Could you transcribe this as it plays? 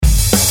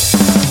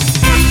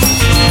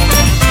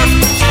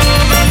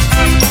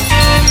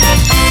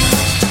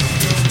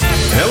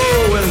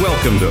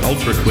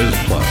Ultra Quiz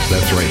Plus.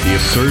 That's right, the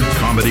absurd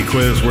comedy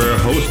quiz where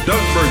host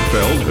Doug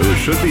Bergfeld, who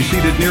should be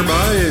seated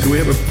nearby, do we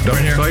have a Doug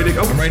sighting?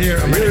 Oh, I'm right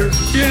here.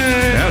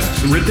 Yeah.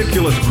 Asks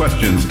ridiculous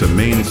questions to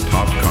Maine's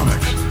top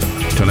comics.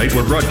 Tonight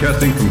we're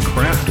broadcasting from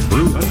Craft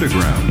Brew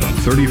Underground on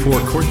 34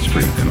 Court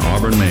Street in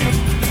Auburn, Maine,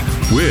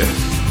 with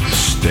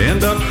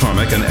stand-up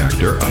comic and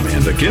actor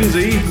Amanda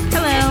Kinsey.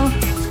 Hello.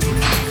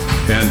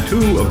 And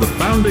two of the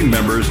founding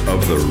members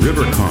of the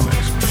River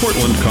Comics,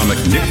 Portland comic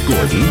Nick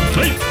Gordon.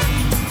 Hey.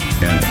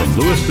 And from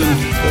Lewiston,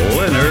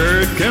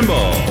 Leonard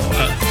Kimball.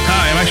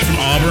 Hi, I'm actually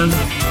from Auburn.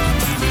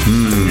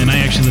 And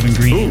I actually live in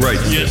Green. Who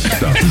writes this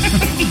stuff?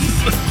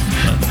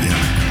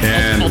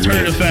 And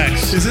Alternative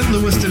facts. Isn't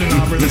Lewiston and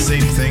Auburn the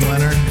same thing,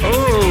 Leonard?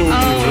 those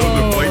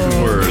are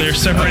fighting words. They're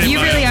separated You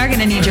by really are going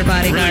to need your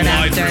bodyguard really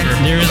wide after.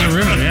 river. There is a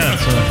river, yeah.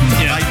 So,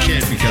 Yeah. I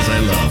kid because I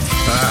love.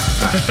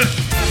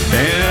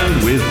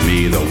 And with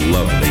me, the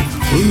lovely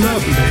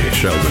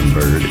Sheldon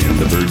Bird in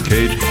the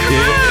birdcage. It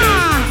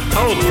is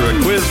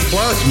Ultra Quiz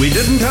Plus. We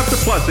didn't have to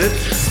plus it,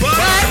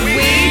 But we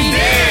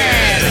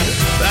did!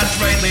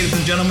 That's right, ladies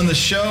and gentlemen. The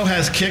show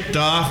has kicked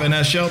off, and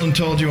as Sheldon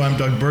told you, I'm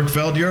Doug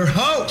Bergfeld, your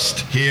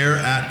host here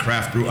at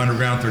Craft Brew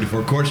Underground,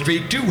 34 Court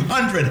Street.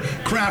 200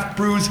 craft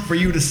brews for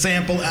you to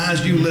sample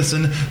as you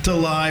listen to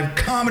live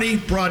comedy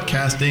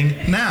broadcasting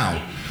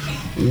now.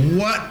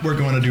 What we're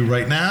going to do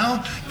right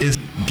now is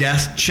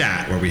guest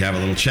chat, where we have a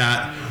little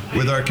chat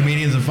with our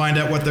comedians and find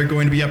out what they're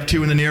going to be up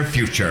to in the near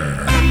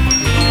future.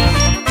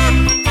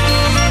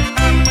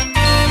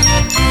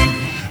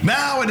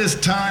 Now it is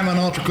time on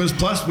Ultra Quiz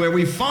Plus where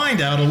we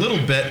find out a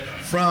little bit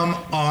from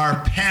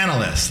our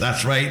panelists.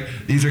 That's right,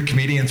 these are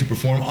comedians who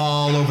perform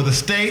all over the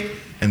state,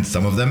 and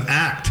some of them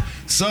act.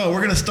 So we're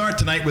going to start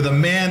tonight with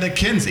Amanda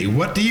Kinsey.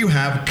 What do you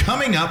have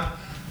coming up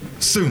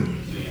soon?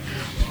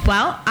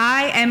 Well,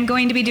 I am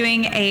going to be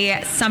doing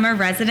a summer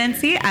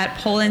residency at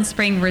Poland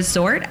Spring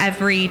Resort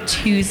every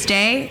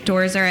Tuesday.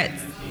 Doors are at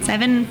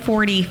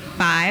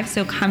 7:45,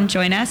 so come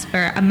join us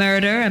for a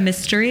murder, a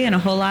mystery, and a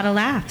whole lot of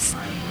laughs.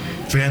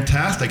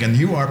 Fantastic. And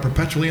you are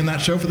perpetually in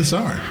that show for the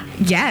summer.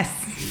 Yes.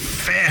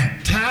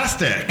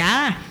 Fantastic.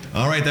 Yeah.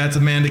 All right, that's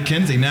Amanda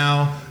Kinsey.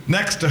 Now,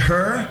 next to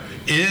her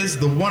is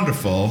the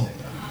wonderful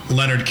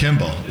Leonard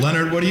Kimball.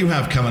 Leonard, what do you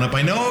have coming up?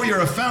 I know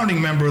you're a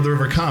founding member of the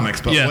River Comics,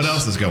 but Yes. what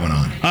else is going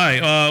on? Hi.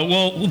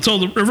 So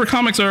the River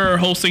Comics are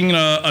hosting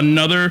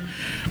another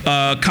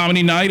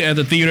comedy night at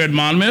the theater at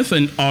Monmouth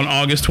on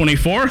August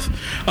 24th.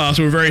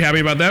 So we're very happy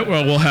about that.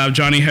 Well, we'll have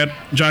Johnny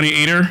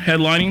Ader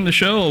headlining the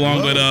show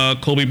along with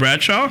Colby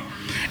Bradshaw.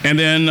 And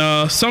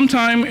then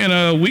sometime in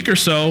a week or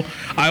so,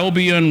 I will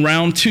be in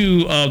round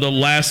 2 of the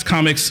Last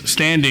Comics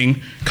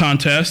Standing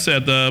contest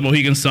at the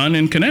Mohegan Sun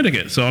in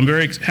Connecticut. So I'm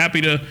very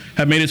happy to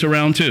have made it to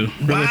round 2.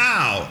 Really.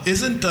 Wow.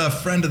 Isn't a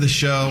friend of the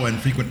show and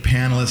frequent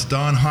panelist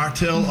Dawn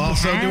Hartill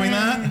also doing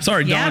that?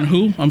 Sorry, Yeah. Don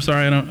who? I'm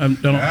sorry, I don't.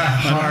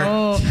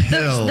 Hartill.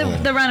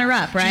 The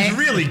runner-up, right? She's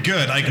really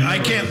good. I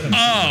can't.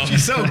 Oh.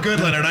 She's so good,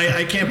 Leonard.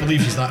 I can't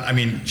believe she's not. I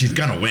mean, she's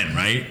gonna win,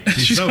 right?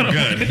 She's so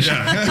good.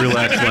 Yeah.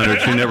 Relax,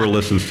 Leonard. She never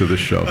listens to the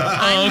show.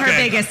 I'm her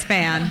okay. biggest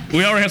fan.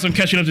 We already have some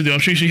catching up to do. I'm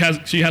sure she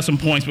has some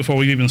points before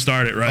we even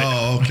started, right?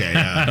 Oh, okay.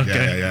 Yeah.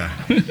 Okay.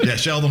 Yeah,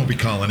 Sheldon will be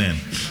calling in.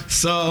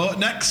 So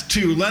next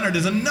to Leonard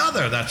is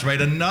another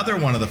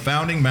one of the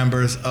founding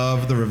members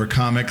of the River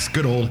Comics,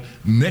 good old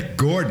Nick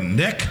Gordon.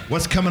 Nick,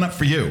 what's coming up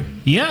for you?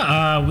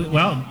 yeah,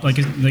 well, like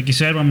you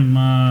said, I'm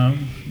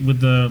with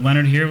the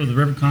Leonard here with the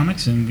River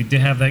Comics, and we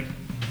did have that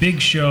big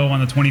show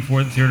on the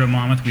 24th at Theater of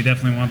Monmouth. We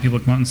definitely want people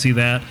to come out and see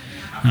that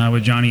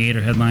with Johnny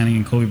Ader headlining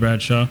and Colby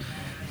Bradshaw.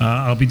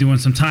 I'll be doing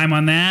some time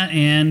on that,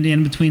 and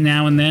in between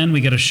now and then, we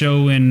got a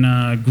show in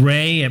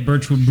Gray at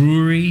Birchwood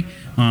Brewery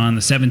on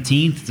the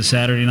 17th. It's a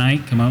Saturday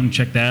night. Come out and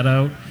check that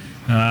out.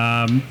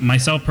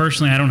 Myself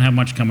personally, I don't have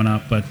much coming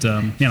up, but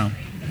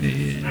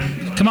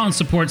come out and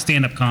support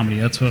stand-up comedy.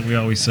 That's what we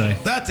always say.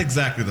 That's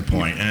exactly the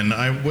point. And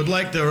I would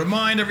like to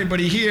remind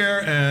everybody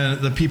here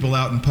and the people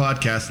out in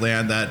podcast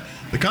land that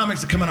the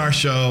comics that come on our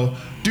show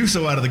do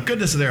so out of the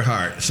goodness of their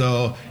heart.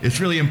 So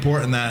it's really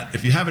important that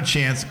if you have a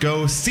chance,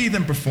 go see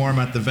them perform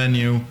at the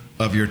venue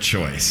of your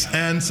choice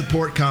and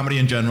support comedy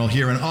in general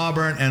here in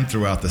Auburn and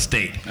throughout the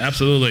state.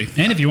 Absolutely.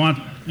 And if you want,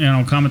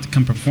 comic to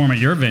come perform at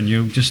your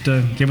venue, just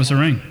give us a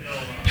ring.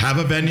 Have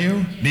a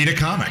venue, need a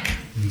comic.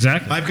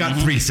 Exactly. I've got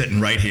 3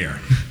 sitting right here.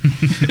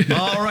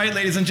 All right,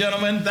 ladies and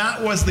gentlemen, that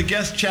was the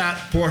guest chat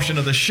portion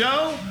of the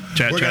show.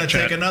 We're going to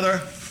take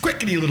another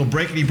quickety little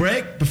breakity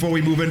break before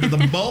we move into the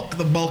bulk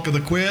of the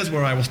quiz,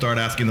 where I will start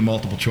asking the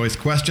multiple choice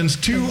questions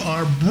to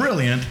our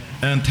brilliant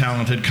and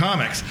talented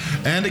comics.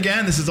 And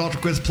again, this is Ultra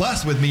Quiz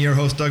Plus with me, your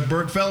host, Doug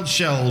Bergfeld,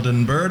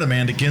 Sheldon Bird,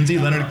 Amanda Kinsey,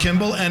 Leonard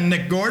Kimball, and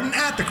Nick Gordon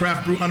at the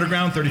Craft Brew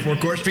Underground, 34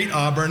 Court Street,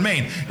 Auburn,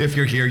 Maine. If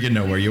you're here, you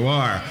know where you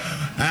are.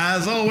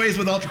 As always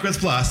with Ultra Quiz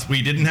Plus,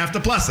 we didn't have to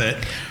plus it,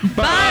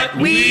 But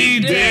we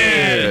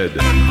did.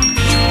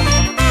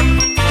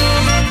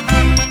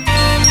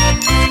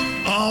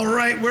 All All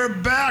right, we're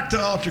back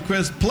to Ultra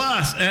Quiz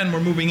Plus, and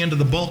we're moving into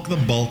the bulk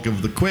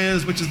of the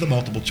quiz, which is the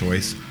multiple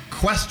choice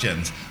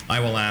questions. I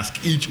will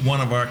ask each one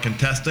of our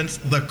contestants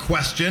the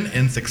question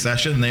in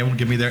succession, and they will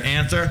give me their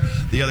answer.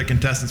 The other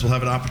contestants will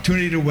have an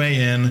opportunity to weigh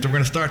in. So we're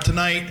going to start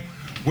tonight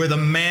with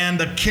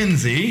Amanda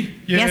Kinsey.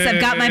 Yes, I've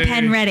got my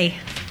pen ready.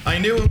 I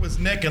knew it was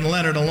Nick and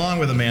Leonard along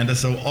with Amanda,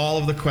 so all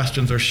of the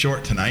questions are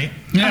short tonight.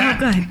 Oh,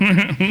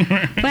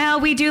 good. Well,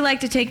 we do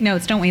like to take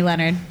notes, don't we,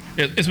 Leonard?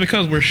 It's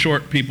because we're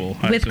short people.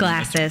 With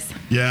glasses.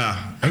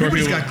 Yeah.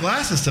 Everybody's got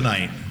glasses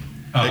tonight.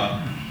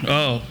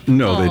 Oh.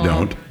 No, they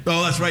don't.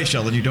 Oh, that's right,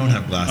 Sheldon. You don't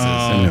have glasses.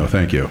 No,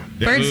 thank you.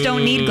 Birds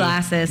don't need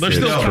glasses. There's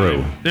still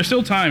true. time. There's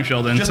still time,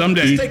 Sheldon. Just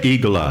Someday. take-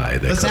 Eagle eye.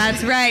 That's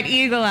right,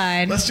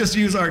 eagle-eyed. Let's just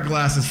use our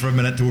glasses for a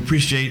minute to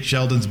appreciate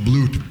Sheldon's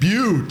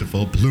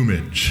beautiful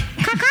plumage.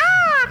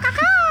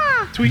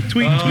 Tweet,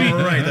 tweet, tweet.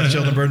 All right, that's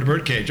Sheldon Bird to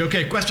Birdcage.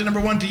 Okay, question number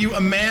 1 to you,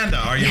 Amanda.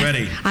 Are you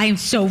ready? I am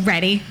so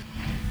ready.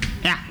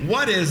 Yeah.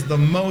 What is the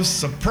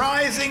most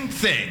surprising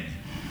thing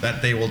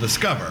that they will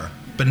discover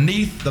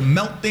beneath the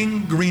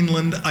melting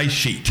Greenland ice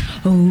sheet?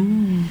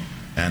 Ooh.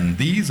 And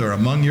these are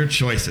among your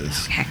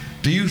choices. Okay.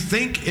 Do you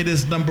think it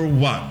is number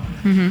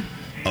 1,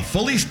 a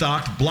fully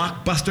stocked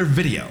Blockbuster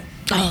video?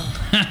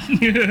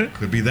 Oh.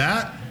 Could be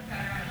that.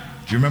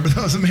 Do you remember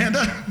those,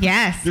 Amanda?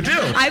 Yes. You do?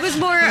 I was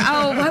more,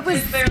 what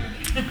was...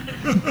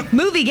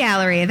 Movie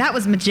Gallery. That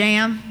was my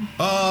jam.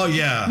 Oh,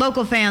 yeah.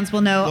 Local fans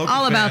will know Local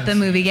all about fans.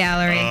 the Movie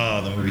Gallery.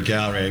 Oh, the Movie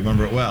Gallery. I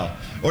remember it well.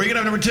 Or you can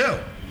have number 2.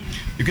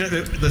 You can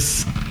have the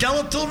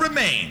skeletal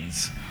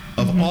remains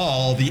of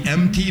all the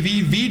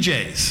MTV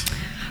VJs.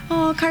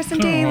 Oh, Carson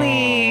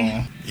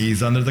Daly.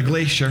 He's under the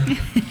glacier.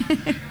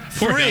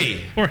 Poor 3.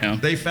 him. Poor him.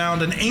 They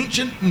found an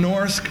ancient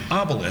Norse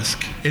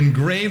obelisk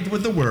engraved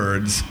with the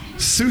words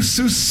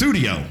Susu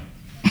Studio.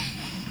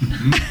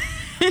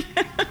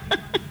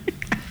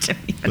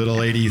 Little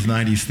 80s,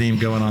 90s theme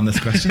going on this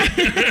question.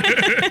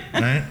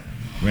 Right?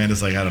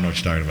 Amanda's like, I don't know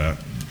what you're talking about.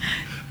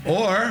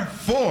 Or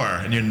 4,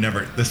 and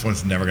this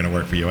one's never going to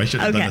work for you. I should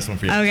have done this one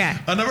for you. Okay.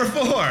 Number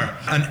 4,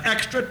 an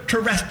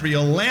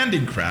extraterrestrial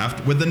landing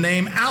craft with the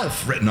name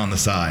ALF written on the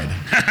side.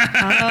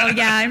 Oh,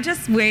 yeah, I'm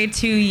just way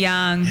too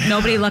young.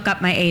 Nobody look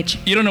up my age.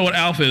 You don't know what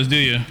alpha is, do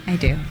you? I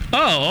do.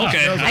 Oh,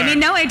 okay. I mean,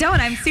 no, I don't.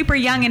 I'm super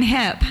young and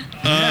hip.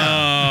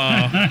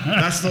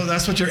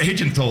 That's what your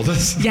agent told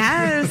us.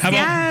 Yes, How about,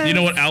 yes. you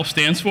know what ALF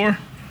stands for?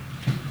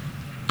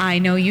 I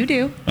know you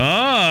do.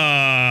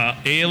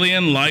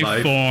 Alien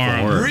life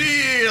form.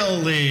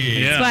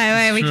 Really? Yeah. That's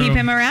why we keep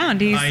him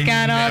around. He's I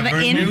got all the never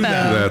knew info.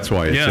 that. That's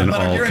why it's Yeah. in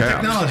Leonard, all you're in caps.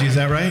 technology, is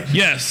that right?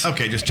 Yes.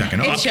 Okay, just checking.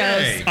 It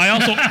Okay. shows. I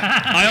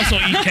also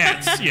eat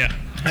cats. Yeah.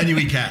 And you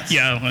eat cats.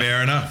 Yeah.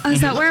 Fair enough. Oh,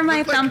 is that where my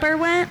Look like- thumper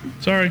went?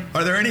 Sorry.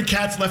 Are there any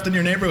cats left in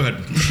your neighborhood?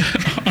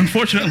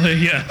 Unfortunately,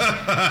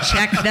 yeah.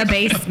 Check the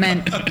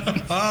basement.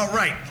 All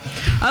right.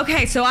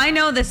 Okay, so I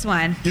know this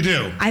one. You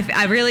do.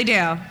 I really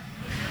do.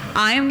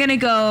 I am going to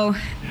go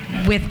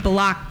with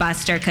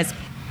Blockbuster because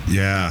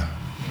Yeah.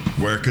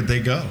 Where could they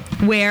go?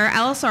 where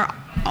else are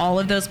all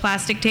of those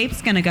plastic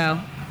tapes going to go?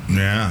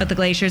 Yeah. But the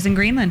glaciers in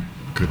Greenland.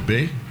 Could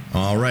be.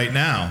 All right,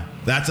 now.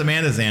 That's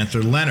Amanda's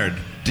answer. Leonard,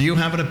 do you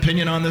have an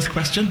opinion on this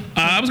question?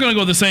 I was going to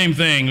go with the same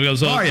thing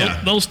because yeah.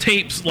 those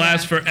tapes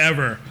last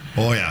forever.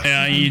 Oh,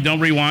 yeah. You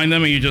don't rewind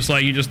them, and you just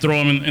throw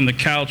them in the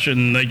couch,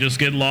 and they just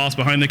get lost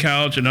behind the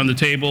couch and under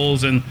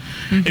tables, and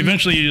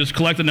eventually you just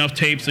collect enough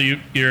tapes that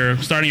you're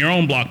starting your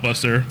own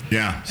Blockbuster.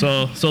 Yeah.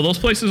 So those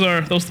places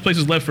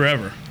live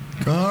forever.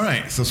 All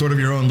right. So sort of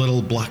your own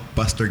little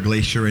Blockbuster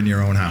glacier in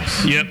your own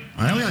house. Yep.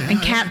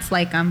 And cats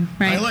like them,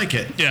 right? I like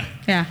it. Yeah.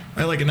 Yeah.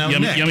 I like it now.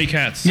 Yummy, Nick, yummy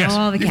cats. Yes.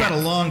 All the You've cats. had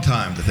a long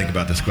time to think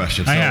about this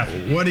question. So I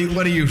have. What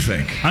do you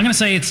think? I'm going to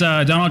say it's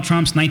Donald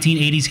Trump's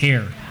 1980s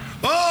hair.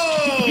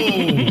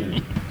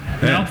 Oh!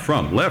 And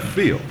from left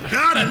field.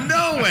 Out of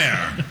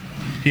nowhere.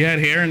 He had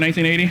hair in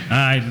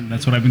 1980.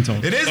 That's what I've been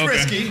told. It is Okay.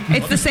 risky.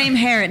 It's the same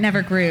hair. It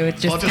never grew.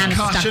 It I'll just just kind of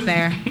stuck caution.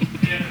 there.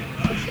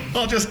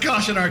 I'll just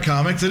caution our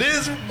comics.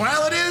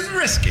 While it is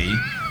risky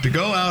to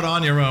go out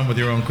on your own with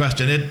your own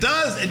question, it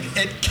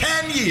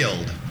can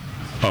yield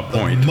A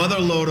point. mother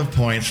load of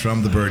points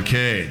from the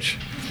birdcage.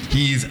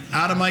 He's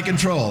out of my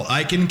control.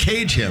 I can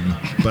cage him,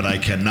 but I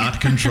cannot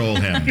control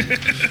him.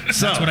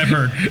 So That's what I've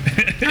heard.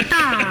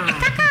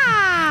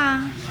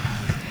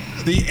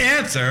 the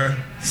answer,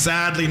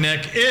 sadly,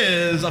 Nick,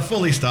 is a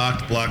fully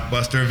stocked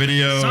Blockbuster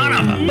video.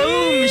 Boom,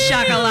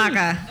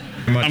 shakalaka.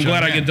 I'm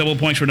glad I get double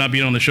points for not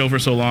being on the show for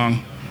so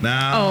long.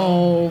 Now,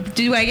 Oh,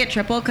 do I get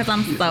triple? Because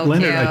I'm so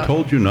Leonard, cute. I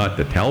told you not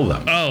to tell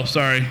them. Oh,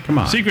 sorry. Come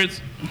on. Secrets.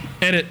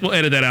 We'll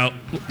edit that out.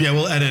 yeah,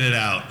 we'll edit it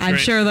out. I'm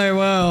Great. sure they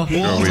will.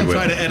 We'll also we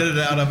try will. to edit it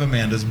out of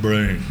Amanda's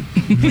brain.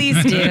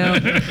 Please do.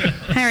 I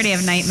already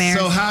have nightmares.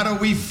 So how do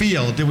we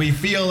feel? Do we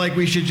feel like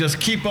we should just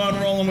keep on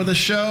rolling with the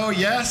show?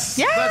 Yes?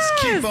 Yes! Let's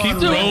keep on Keep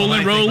rolling. rolling, I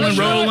think rolling, we should.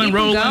 rolling. Keep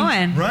 'em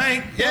going.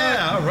 Right?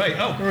 Yeah, all right.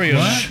 Oh, Where were you?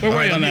 Where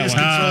were you on that just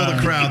one? control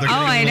the crowd. They're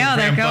Oh, getting a I little know.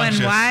 They're going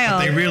rambunctious,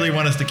 wild. But they really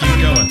want us to keep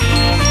going.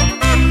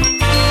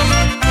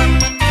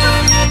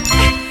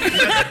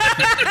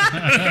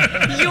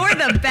 You're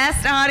the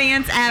best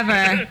audience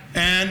ever.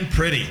 And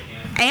pretty.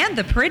 And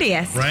the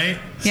prettiest. Right?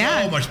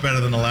 Yeah. So much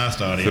better than the last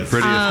The audience.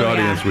 prettiest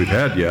audience we've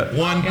had yet.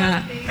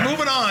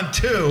 Moving on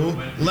to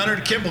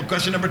Leonard Kimball.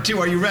 Question number 2.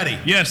 Are you ready?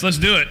 Yes, let's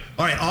do it.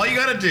 All right. All you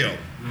got to do.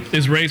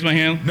 Is raise my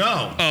hand?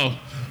 No. Oh.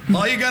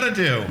 All you got to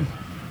do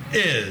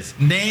is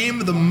name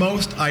the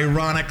most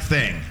ironic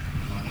thing.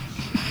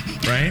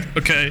 Right?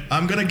 Okay.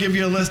 I'm going to give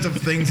you a list of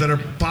things that are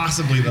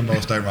possibly the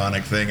most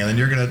ironic thing, and then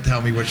you're going to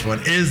tell me which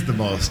one is the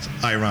most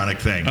ironic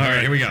thing. All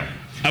right. Here we go.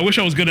 I wish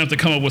I was good enough to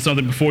come up with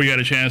something before you had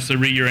a chance to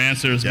read your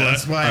answers, Yeah, but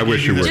that's why I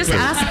wish you were. Just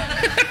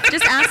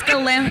ask a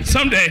limb.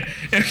 someday.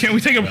 Can we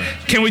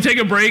take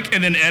a break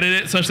and then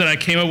edit it such that I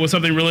came up with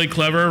something really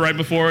clever right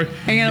before? Are you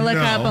going to look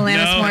up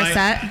Alanis No,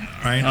 Morissette?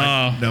 All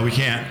right. No, we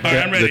can't. All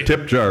right, I'm ready. The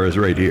tip jar is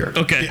right here.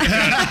 Okay.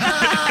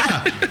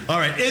 All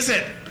right. Is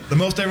it the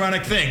most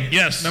ironic thing?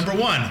 Yes. Number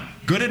 1,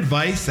 good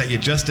advice that you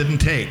just didn't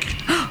take.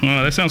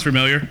 Oh, that sounds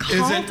familiar.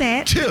 Called Is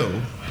it.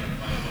 2,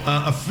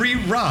 a free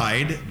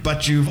ride,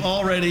 but you've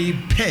already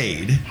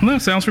paid? Well,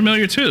 that sounds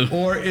familiar too.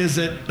 Or is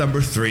it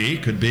number 3,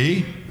 could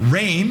be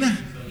rain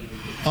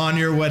on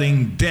your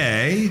wedding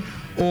day?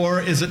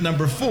 Or is it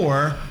number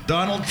 4,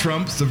 Donald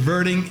Trump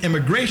subverting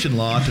immigration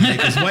law to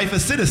make his wife a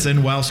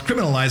citizen whilst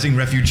criminalizing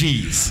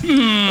refugees?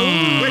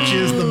 Which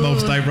is the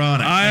most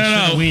ironic? I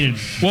don't know. Waited.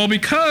 Well,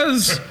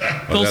 because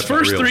those that's a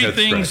first real 3 head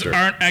things scratcher.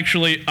 aren't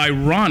actually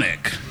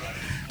ironic.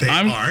 They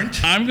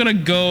aren't? I'm gonna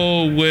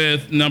go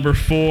with number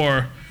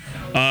 4,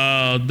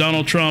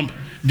 Donald Trump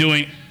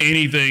doing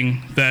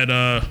anything that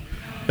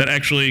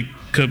actually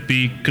could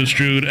be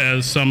construed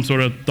as some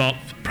sort of thought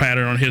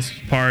pattern on his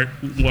part,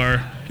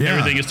 where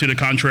everything is to the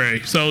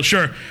contrary. So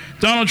sure,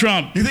 Donald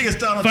Trump. You think it's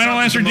Donald Final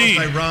Trump answer is the D.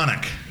 most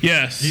ironic?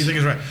 Yes. You think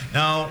it's right?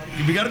 Now,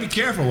 we got to be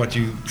careful what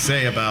you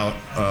say about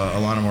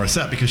Alanis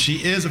Morissette, because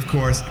she is, of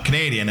course,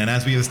 Canadian, and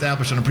as we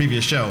established on a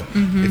previous show,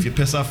 if you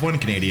piss off one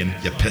Canadian,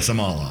 you piss them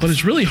all off. But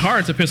it's really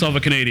hard to piss off a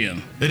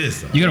Canadian. It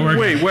is, though. You got to work.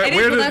 Wait, It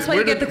is, well, that's why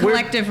you get the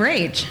collective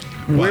rage.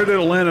 Where did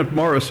Alanis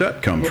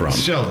Morissette come from?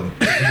 Sheldon.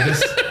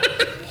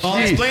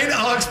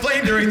 I'll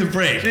explain during the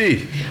break.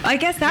 Gee, I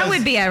guess that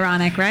would be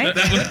ironic, right?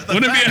 Wouldn't it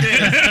be?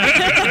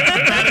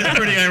 That is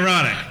pretty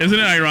ironic. Isn't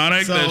it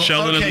ironic that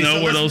Sheldon doesn't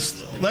know where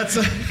those? Let's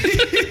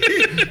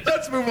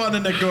move on to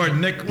Nick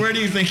Gordon. Nick, where do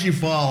you think you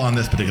fall on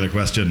this particular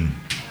question?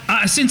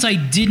 Since I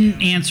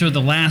didn't answer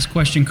the last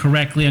question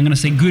correctly, I'm going to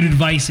say good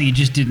advice that you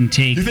just didn't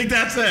take. You think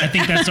that's it? I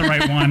think that's the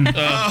right one.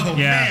 Oh,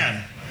 yeah.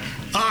 man.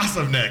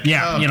 Awesome, Nick.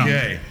 Yeah, okay. you know.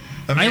 I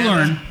Amanda?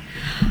 learn.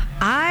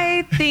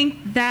 I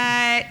think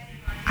that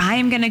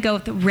I'm going to go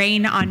with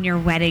rain on your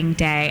wedding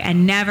day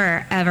and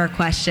never, ever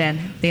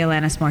question the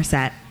Alanis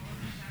Morissette.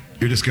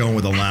 You're just going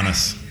with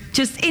Alanis.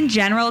 Just in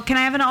general, can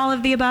I have an all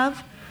of the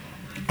above?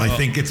 I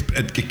think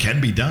it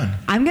can be done.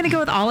 I'm going to go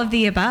with all of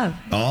the above.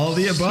 All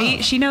the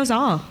above. She knows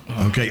all.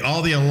 Okay,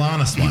 all the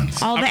Alanis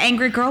ones. All the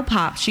angry girl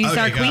pop. She's Okay,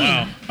 our got it. queen.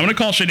 I'm gonna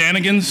call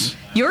shenanigans.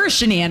 You're a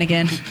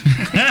shenanigan.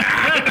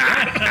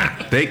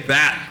 take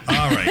that.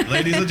 All right,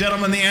 ladies and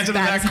gentlemen, the answer to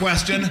that That's-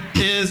 question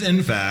is,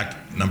 in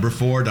fact, number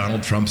 4,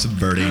 Donald Trump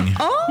subverting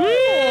Oh!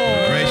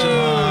 immigration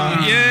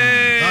law.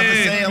 Yay! Not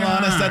to say,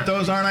 Alanis, that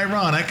those aren't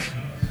ironic,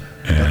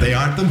 but they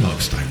aren't the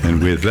most ironic.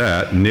 And with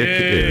that, Nick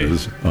Yay.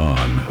 is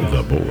on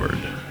the board.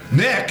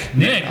 Nick.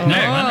 Nick.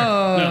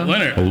 No,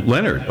 Leonard.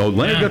 Oh,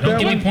 Leonard got that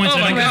Give me one? points. Oh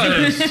I my don't God.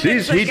 get.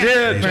 Jeez, he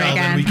did. Right. Sheldon,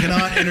 again. we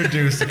cannot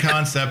introduce the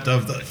concept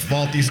of the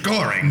faulty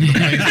scoring. The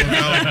place will go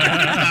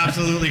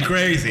absolutely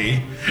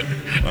crazy.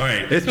 All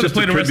right. It's just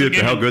play a the rest of tribute the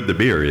to how game. good the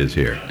beer is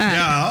here.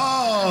 Yeah.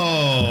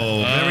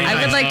 Oh, very I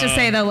nice. would like to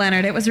say, though,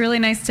 Leonard, it was really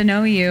nice to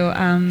know you.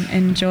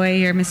 Enjoy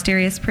your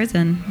mysterious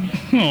prison.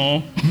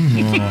 Oh,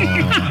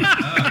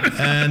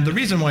 And the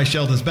reason why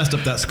Sheldon's messed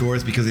up that score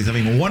is because he's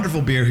having a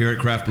wonderful beer here at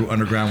Craft Brew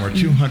Underground, where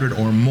 200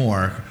 or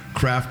more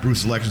craft brew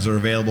selections are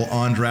available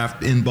on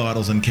draft in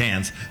bottles and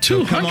cans.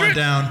 So come on 200?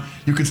 down.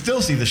 You can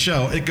still see the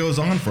show. It goes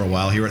on for a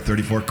while here at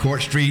 34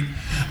 Court Street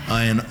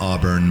in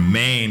Auburn,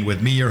 Maine.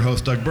 With me, your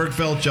host, Doug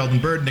Bergfeld, Sheldon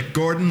Bird, Nick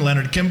Gordon,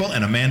 Leonard Kimball,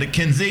 and Amanda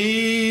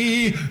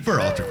Kinsey for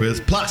Ultra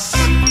Quiz Plus.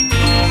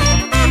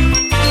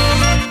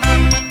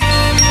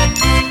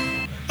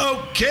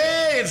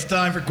 Okay, it's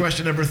time for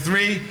question number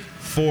 3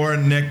 for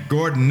Nick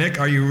Gordon. Nick,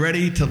 are you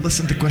ready to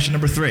listen to question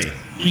number 3?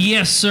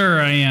 Yes,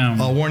 sir, I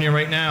am. I'll warn you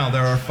right now,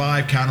 there are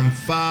 5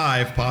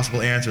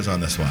 possible answers on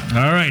this one.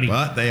 All righty.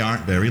 But they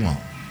aren't very long.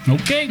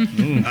 Okay.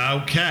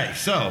 Okay,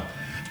 so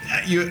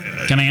you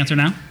Can I answer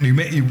now?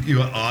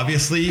 you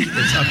obviously,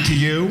 it's up to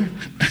you.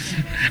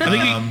 I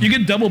think you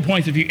get double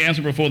points if you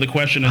answer before the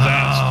question is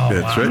asked.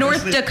 That's right.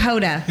 North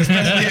Dakota.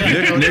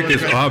 Nick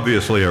is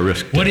obviously a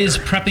risk What taker. is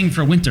prepping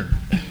for winter?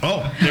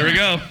 Oh, There we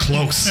go.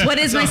 close. What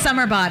is my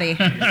summer body?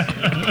 Hey,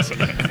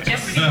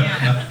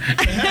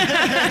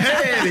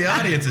 the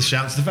audience is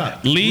shouting stuff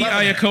out. Lee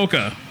Love it.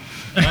 Iacocca.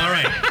 All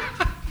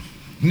right.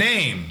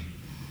 Name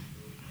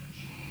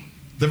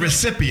the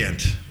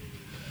recipient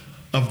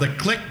of the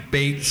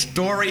Clickbait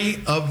Story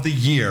of the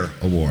Year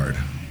Award.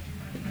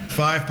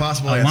 5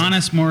 possible answers.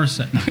 Alanis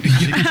Morissette.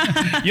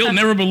 No. You'll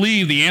never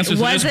believe the answers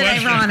to Was this it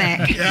question.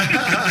 ironic?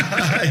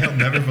 You'll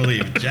never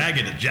believe.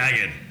 Jagged.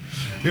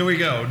 Here we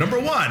go. Number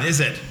 1, is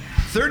it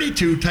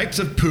 32 types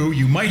of poo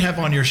you might have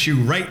on your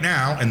shoe right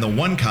now and the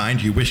one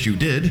kind you wish you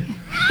did.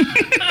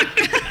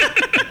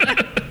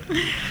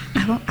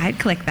 I'd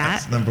click that.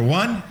 That's number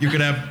one. You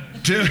could have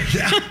 2.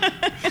 Yeah.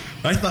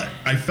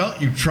 I felt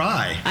you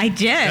try. I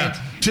did. Yeah.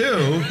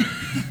 2,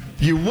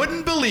 you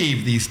wouldn't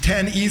believe these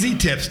 10 easy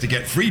tips to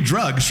get free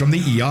drugs from the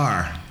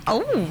ER.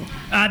 Oh.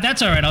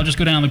 That's all right. I'll just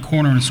go down the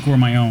corner and score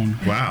my own.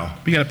 Wow.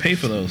 We got to pay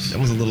for those. That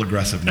was a little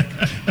aggressive, Nick.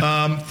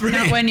 3.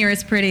 Not when you're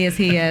as pretty as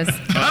he is.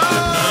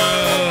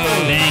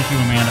 Thank you,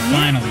 Amanda.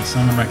 Finally,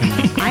 someone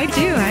recognized. I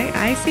do.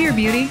 I see your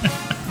beauty.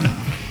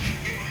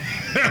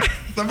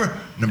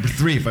 Number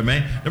 3, if I may.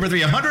 Number 3,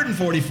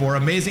 144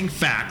 amazing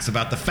facts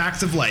about the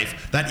facts of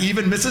life that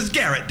even Mrs.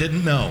 Garrett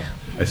didn't know.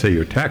 I say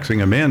you're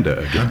taxing Amanda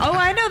again. Oh,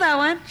 I know that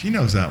one. She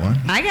knows that one.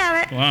 I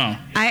got it. Wow.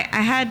 I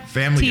had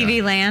Family TV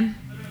Guy. Land.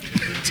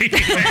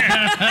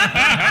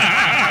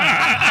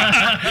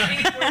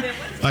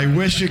 I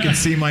wish you could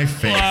see my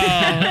face.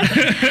 Wow.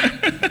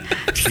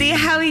 See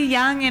how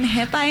young and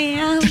hip I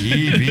am?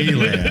 TV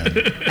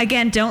Land.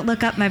 Again, don't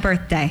look up my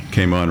birthday.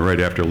 Came on right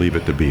after Leave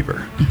It to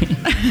Beaver.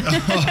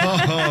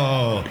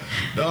 Oh,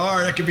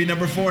 or it could be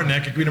number 4,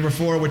 Nick. It could be number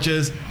 4, which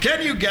is,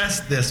 can you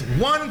guess this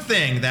one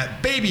thing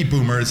that baby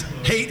boomers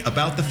hate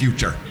about the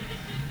future?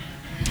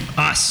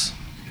 Us.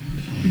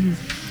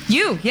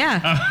 You,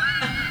 yeah.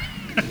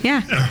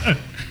 Yeah.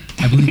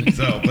 I believe.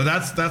 So, but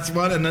that's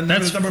one, and then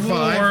That's there's number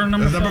 5. four,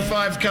 number There's number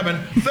five. 5's coming.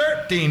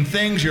 13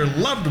 things your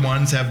loved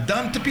ones have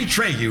done to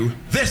betray you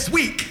this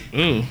week.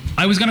 Ooh.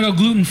 I was gonna go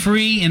gluten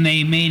free, and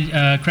they made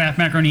Kraft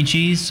macaroni and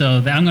cheese,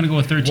 so I'm gonna go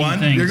with 13 1,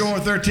 things. you're going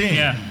with 13.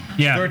 Yeah.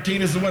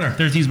 13 is the winner.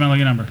 13 is my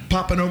lucky number.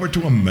 Popping over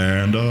to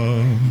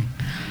Amanda.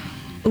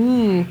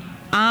 Ooh.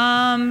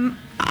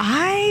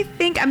 I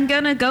think I'm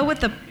gonna go with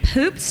the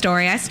poop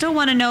story. I still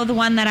want to know the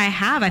one that I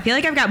have. I feel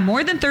like I've got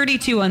more than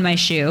 32 on my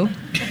shoe.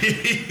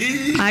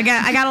 I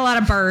got a lot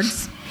of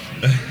birds.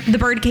 The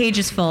bird cage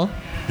is full.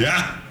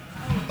 Yeah.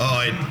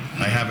 Oh,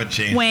 I haven't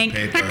changed Wink.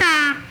 the paper.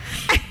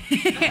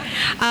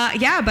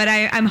 Yeah, but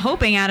I'm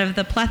hoping out of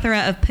the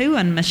plethora of poo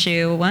on my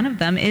shoe, one of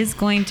them is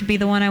going to be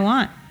the one I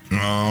want.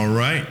 All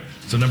right.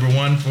 So number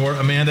 1 for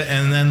Amanda,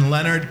 and then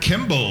Leonard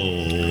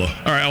Kimball. All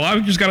right. Well, I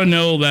just got to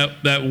know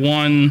that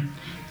one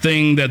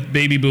thing that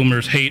baby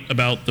boomers hate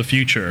about the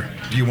future.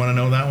 Do you want to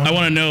know that one? I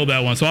want to know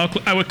that one, so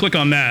I would click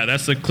on that.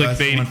 That's the That's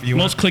the one clickbait,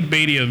 most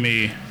clickbaity of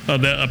me,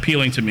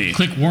 appealing to me.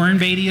 Click Warren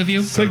Beatty of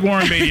you. Click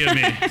Warren Beatty of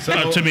me.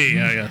 To me,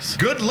 I guess.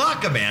 Good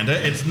luck, Amanda.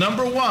 It's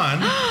number 1.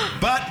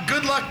 But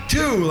good luck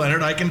too,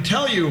 Leonard. I can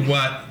tell you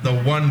what the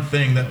one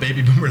thing that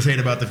baby boomers hate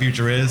about the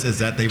future is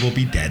that they will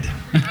be dead.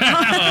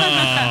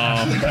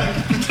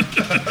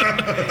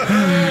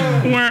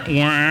 Wah,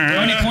 wah.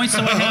 How many points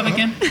do I have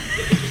again?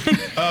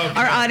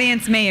 Our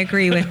audience may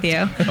agree with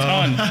you.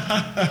 Ton.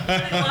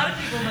 A lot of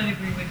people might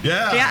agree with you.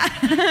 Yeah. Yeah.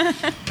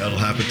 That'll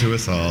happen to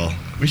us all.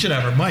 We should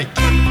have our mic.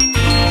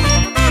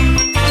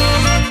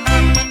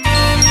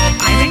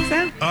 I think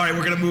so. All right,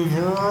 we're going to move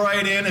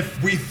right in,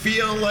 if we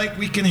feel like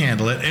we can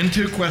handle it,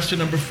 into question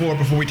number 4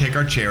 before we take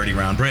our charity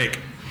round break.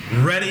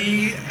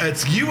 Ready?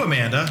 It's you,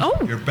 Amanda. Oh.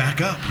 You're back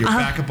up. You're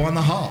back up on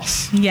the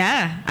halls.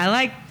 Yeah, I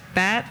like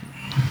that.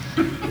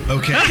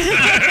 Okay.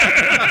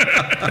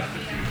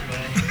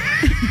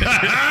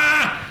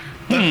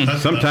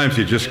 Sometimes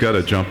you just got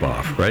to jump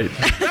off, right?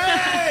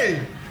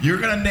 Hey! You're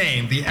going to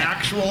name the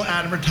actual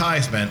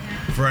advertisement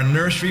for a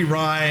nursery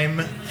rhyme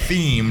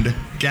themed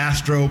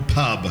gastro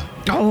pub.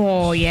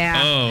 Oh,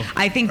 yeah. Oh.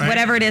 I think Right.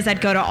 whatever it is,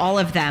 I'd go to all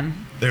of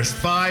them. There's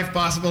 5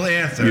 possible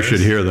answers. You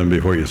should hear them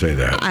before you say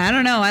that. I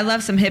don't know. I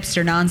love some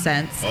hipster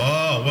nonsense.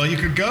 Oh, well, you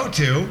could go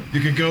to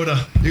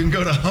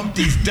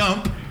Humpty's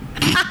Dump.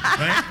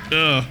 Right?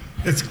 Ugh.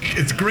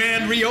 It's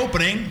grand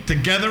reopening.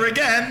 Together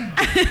again.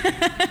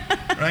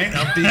 Right?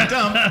 Humpty's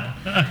Dump.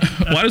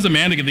 Why does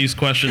Amanda get these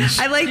questions?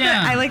 I like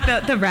Yeah.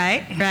 the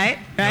right. You like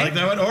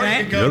that one? Or Right?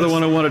 you could go You're the to,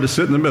 one who wanted to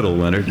sit in the middle,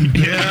 Leonard.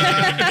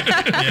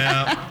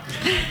 Yeah.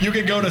 You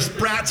could go to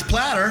Sprat's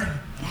Platter.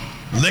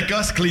 Lick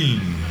us clean.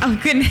 Oh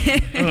goodness.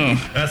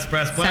 That's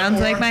Sprat's Platter. Sounds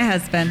like Or- my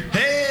husband.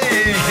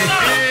 Hey,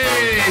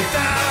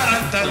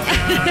 da,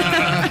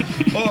 da,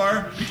 da.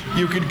 Or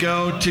you could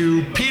go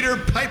to Peter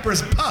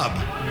Piper's Pub.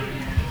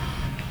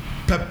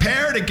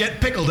 Prepare to get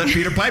pickled at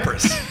Peter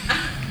Piper's.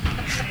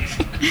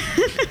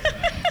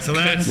 So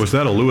that's, Was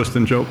that a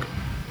Lewiston joke?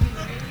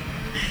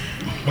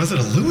 was it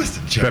a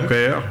Lewiston joke?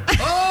 Pepper?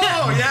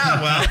 Oh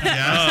yeah, well,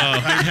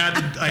 yes.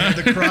 I had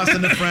to cross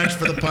into French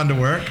for the pun to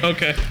work.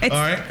 Okay. It's,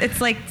 All right.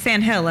 it's like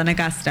Sand Hill and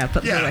Augusta,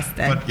 but Yeah,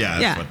 Lewiston. but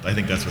yeah, I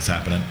think that's what's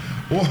happening.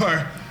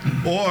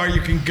 Or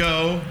you can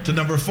go to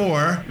number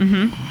 4,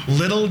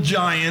 Little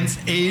Giant's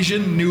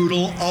Asian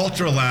Noodle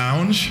Ultra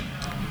Lounge,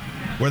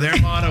 where their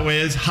motto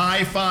is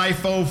Hi-Fi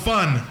Faux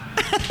Fun.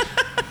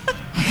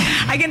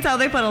 I can tell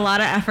they put a lot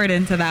of effort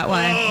into that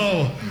one.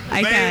 Oh,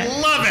 I they bet.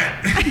 love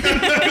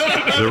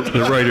it.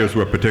 The writers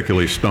were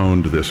particularly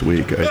stoned this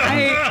week. I think.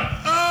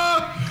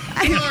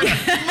 I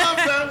love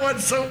that one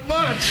so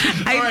much.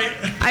 All right.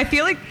 I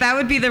feel like that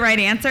would be the right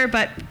answer,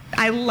 but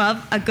I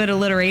love a good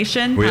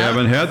alliteration. We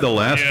haven't had the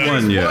last Yeah.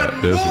 one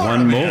yet. There's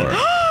one more.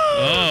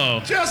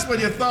 Just when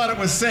you thought it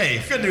was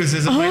safe. Good news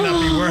is it might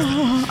not be worth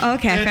it.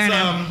 Okay, fair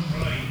enough.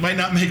 Might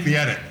not make the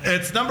edit.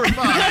 It's number 5.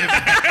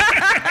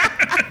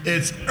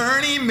 It's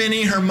Ernie,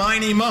 Minnie,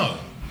 Hermione, Mo.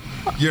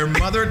 Your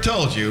mother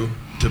told you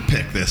to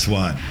pick this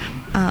one.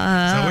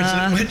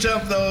 So which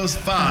of those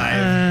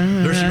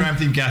 5 nursery rhyme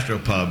themed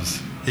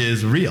gastropubs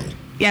is real?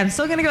 Yeah, I'm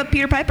still going to go with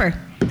Peter Piper.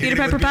 Peter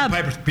Piper Pub.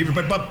 Peter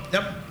Piper Pub.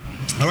 Yep.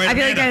 All right, I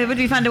feel Amanda. like it would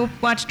be fun to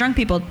watch drunk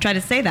people try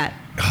to say that.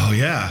 Oh,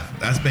 yeah.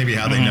 That's maybe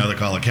how they know to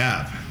call a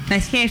cab.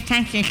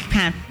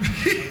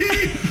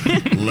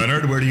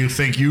 Leonard, where do you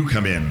think you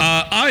come in?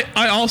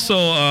 I also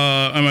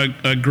am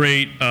a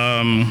great.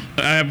 I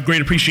have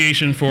great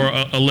appreciation for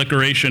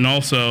alliteration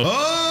also.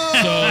 Oh!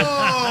 So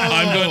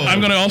I'm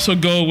going to also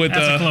go with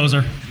That's a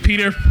closer.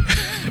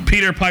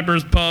 Peter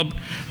Piper's Pub.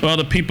 Well,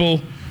 the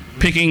people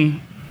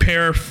picking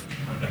paired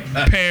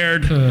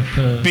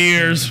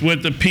beers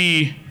with the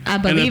P. I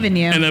believe in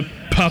you. And the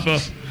Papa.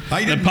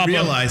 I didn't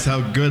realize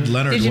how good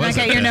Leonard was. Did you not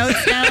get your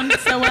notes down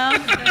so well?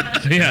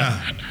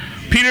 Yeah.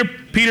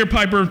 Peter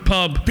Piper's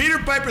Pub. Peter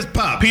Piper's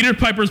Pub. Peter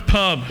Piper's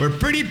Pub. Where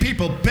pretty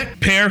people pick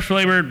Pear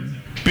flavored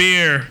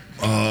beer.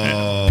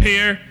 Oh.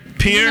 Pear.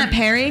 Isn't that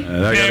Perry?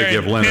 I got to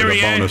give Leonard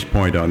a bonus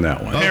point on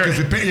that one.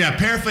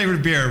 Pear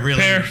flavored beer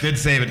really did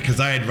save it because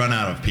I had run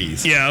out of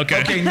peas. Yeah,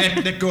 okay. Okay,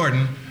 Nick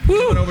Gordon,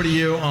 coming over to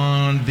you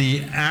on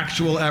the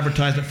actual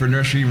advertisement for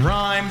nursery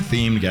rhyme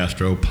themed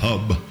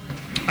gastropub.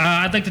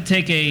 I'd like to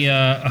take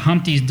a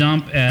Humpty's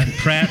Dump at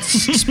Pratt's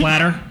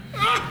Splatter.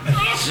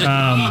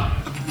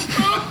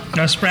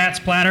 A Sprat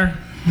Splatter.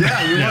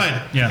 Yeah, you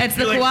would. Yeah. It's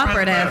the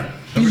cooperative.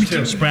 Number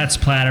 2. Sprat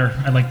Splatter.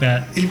 I like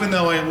that. Even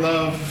though I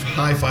love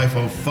High Five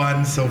O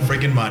Fun so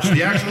freaking much,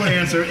 the actual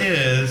answer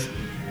is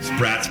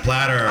Sprat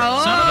Splatter.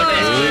 Oh.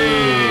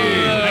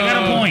 I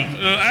got a point.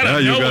 Out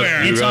of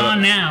nowhere. It's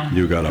on now.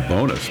 You got a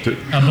bonus, too.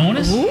 A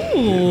bonus? Ooh.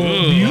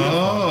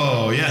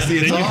 Oh, yeah. See,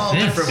 it's all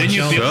different with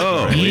Sheldon.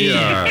 So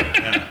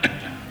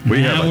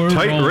we have a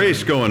tight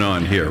race going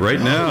on here.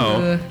 Right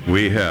now,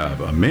 we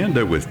have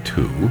Amanda with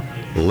 2,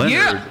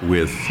 Leonard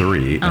with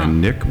 3, and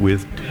Nick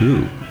with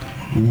 2.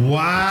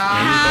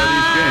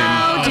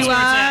 Wow. Anybody's game. Do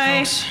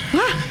I?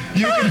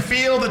 You can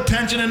feel the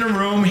tension in the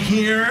room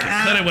here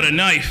Cut it with a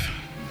knife.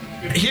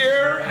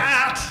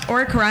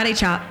 Or a karate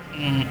chop.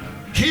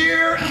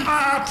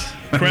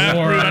 Craft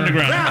Brew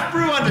Underground. Craft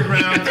Brew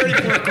Underground,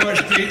 34 Court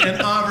Street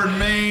in Auburn,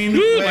 Maine.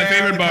 Woo, my where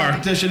favorite the bar.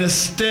 competition is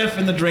stiff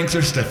and the drinks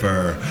are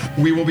stiffer.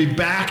 We will be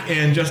back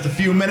in just a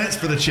few minutes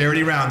for the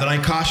charity round. And I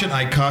caution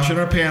our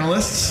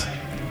panelists.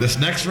 This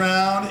next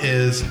round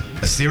is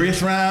a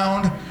serious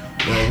round.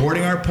 We're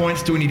awarding our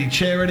points to a needy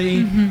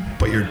charity.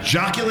 Put your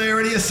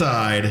jocularity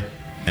aside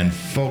and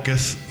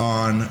focus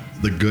on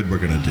the good we're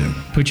going to do.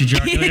 Put your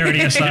jocularity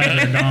aside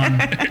there,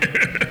 Dawn.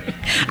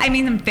 I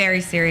mean, I'm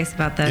very serious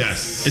about this.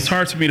 Yes. It's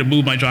hard for me to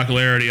move my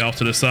jocularity off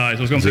to the side,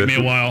 so it's going to take me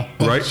a while.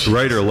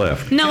 Right or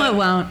left? No, it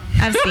won't.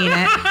 I've seen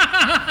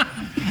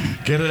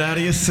it. Get it out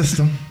of your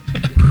system.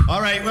 All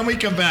right, when we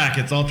come back,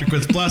 it's Ultra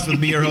Quiz Plus with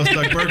me, your host,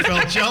 Doug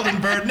Bergfeld,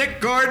 Sheldon Bird, Nick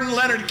Gordon,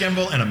 Leonard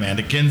Kimball, and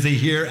Amanda Kinsey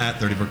here at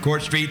 34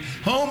 Court Street,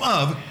 home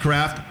of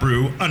Craft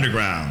Brew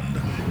Underground.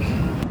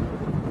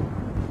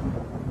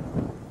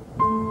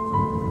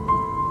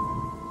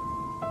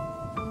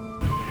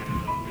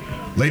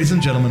 Ladies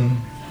and gentlemen,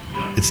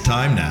 it's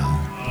time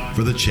now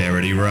for the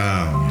charity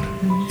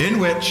round, in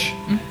which,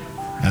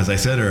 as I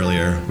said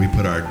earlier, we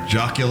put our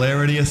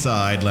jocularity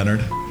aside,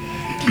 Leonard,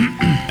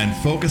 and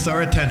focus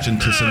our attention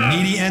to some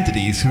needy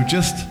entities who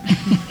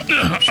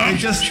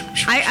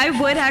I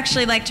would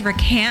actually like to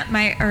recant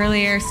my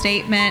earlier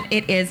statement.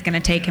 It is going to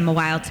take him a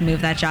while to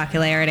move that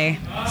jocularity.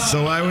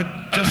 So I would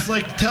just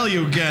like to tell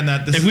you again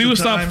that this If is we the would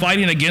stop time-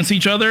 fighting against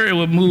each other, it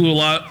would move a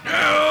lot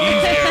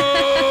easier.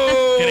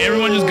 Can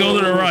everyone just go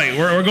to the right?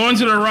 We're going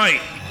to the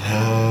right.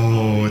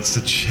 Oh, it's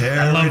the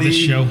charity. I love this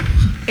show.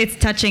 It's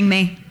touching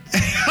me.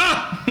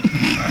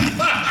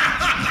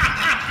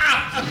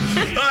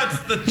 That's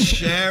the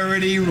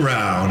charity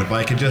round. If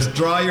I could just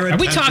draw your Are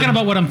attention. we talking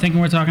about what I'm thinking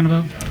we're talking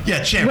about?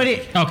 Yeah,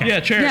 charity. Okay. Yeah,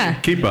 charity. Yeah.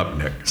 Keep up,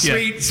 Nick.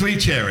 Sweet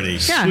charity.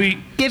 Yeah. Sweet,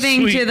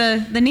 Giving sweet. to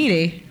the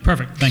needy.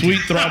 Perfect. Thank you.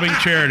 Sweet throbbing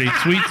charity.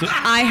 Sweet.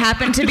 I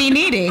happen to be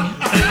needy.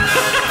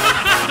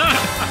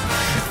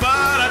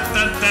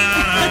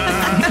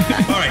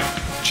 All right,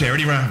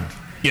 charity round.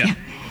 Yeah.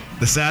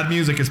 The sad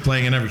music is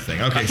playing and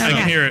everything. Okay, so I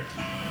can hear it.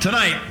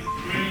 tonight,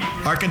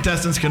 our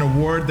contestants can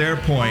award their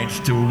points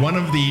to one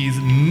of these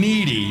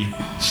needy,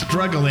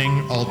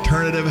 struggling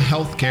alternative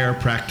healthcare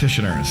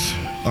practitioners.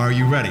 Are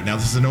you ready? Now,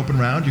 this is an open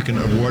round. You can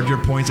award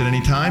your points at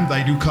any time.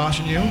 I do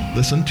caution you,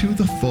 listen to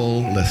the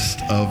full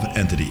list of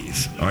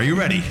entities. Are you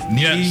ready?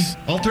 Needy Yes.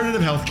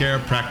 alternative healthcare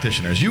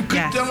practitioners. You could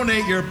Yes.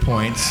 donate your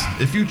points,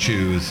 if you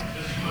choose,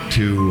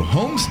 to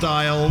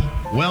Homestyle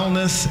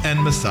Wellness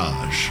and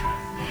Massage.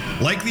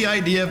 Like the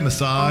idea of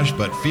massage,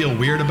 but feel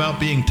weird about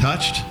being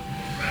touched?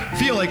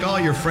 Feel like all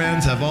your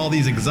friends have all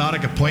these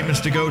exotic appointments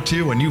to go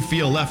to and you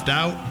feel left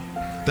out?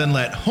 Then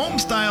let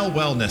Homestyle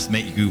Wellness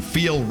make you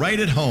feel right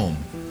at home.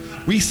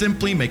 We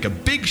simply make a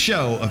big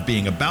show of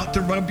being about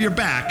to rub your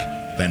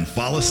back, then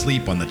fall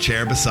asleep on the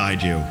chair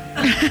beside you.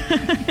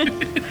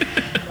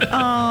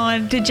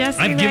 Oh, did Jesse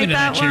I've write given it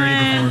that that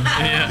charity one?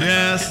 before.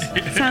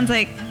 Yes. Sounds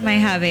like my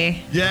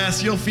hubby.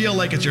 Yes, you'll feel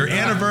like it's your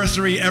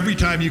anniversary every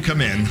time you come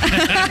in. Just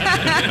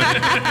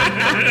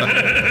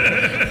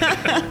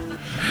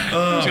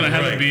gonna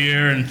have a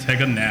beer and take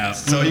a nap.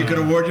 So you could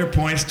award your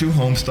points to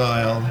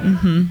Homestyle,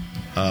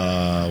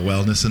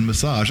 Wellness and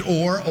Massage,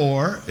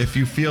 or if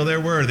you feel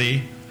they're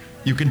worthy,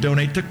 you can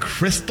donate to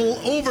Crystal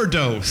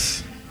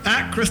Overdose.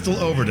 At Crystal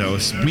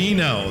Overdose, we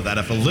know that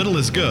if a little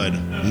is good,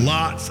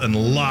 lots and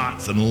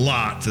lots and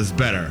lots is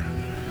better.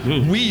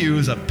 Ooh. We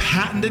use a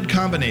patented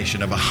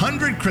combination of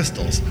 100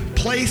 crystals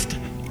placed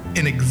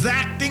in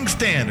exacting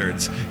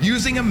standards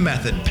using a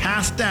method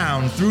passed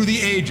down through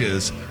the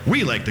ages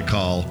we like to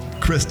call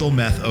Crystal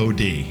Meth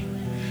OD.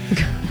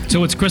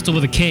 So it's Crystal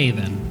with a K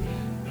then.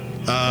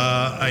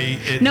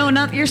 No,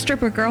 not your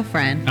stripper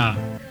girlfriend.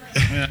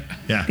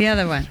 Yeah. The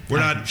other one. We're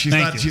not.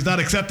 Thank you. She's not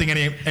accepting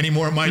any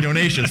more of my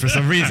donations for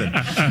some reason.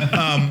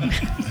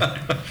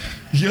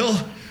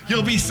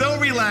 You'll be so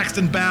relaxed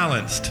and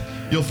balanced,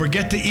 you'll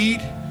forget to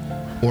eat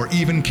or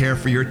even care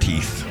for your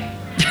teeth.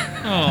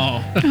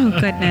 Oh, Oh,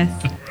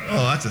 goodness.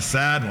 Oh, that's a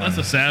sad one. that's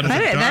a sad one.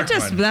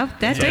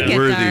 That did get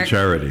Worthy dark.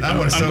 charity. That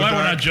one's I'm so glad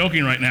dark. we're not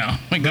joking right now.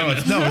 My No,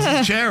 goodness.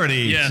 it's charity.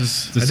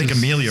 Yes. I think This is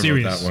Amelia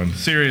serious. wrote that one.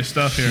 Serious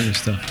stuff here. Serious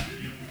stuff.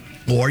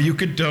 Or you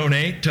could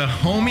donate to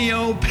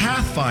Homeo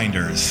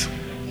Pathfinders,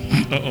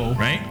 Uh-oh.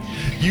 right?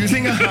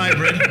 Using a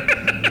hybrid.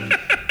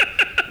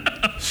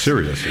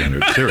 Serious,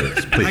 Leonard.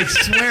 Serious, I please.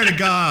 swear to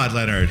God,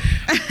 Leonard.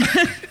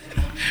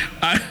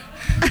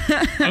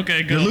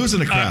 Okay, go. You're losing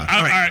the crowd. All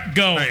All right. right,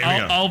 go. All right, here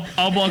we go.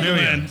 I'll plug Here you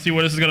we go. in. See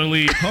where this is gonna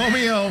lead.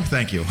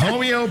 Thank you.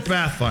 Homeo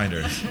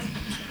Pathfinders.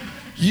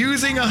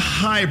 Using a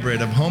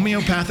hybrid of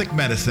homeopathic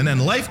medicine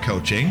and life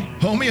coaching,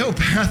 Homeo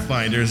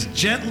Pathfinders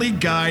gently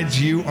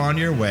guides you on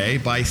your way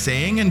by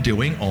saying and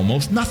doing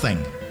almost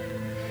nothing.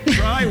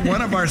 Try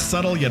one of our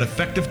subtle yet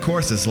effective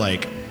courses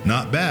like,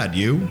 not bad,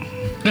 you.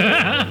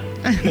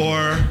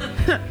 Or,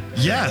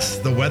 yes,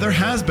 the weather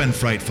has been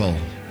frightful.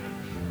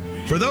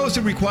 For those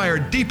who require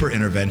deeper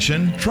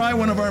intervention, try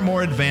one of our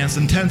more advanced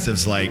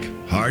intensives like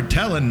hard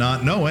telling,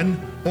 not knowing,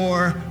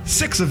 or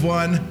 6 of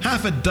one,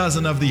 half a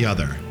dozen of the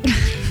other.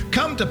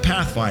 Come to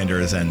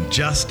Pathfinders and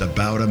just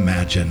about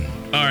imagine.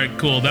 All right,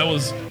 cool. That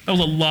was a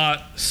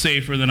lot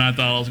safer than I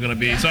thought it was gonna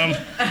be. So I'm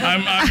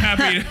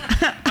happy.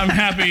 I'm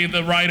happy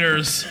the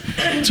writers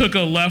took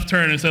a left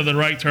turn instead of the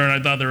right turn I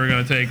thought they were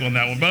gonna take on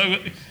that one.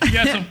 But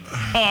yeah,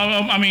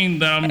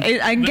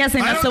 I'm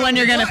guessing I that's don't the one know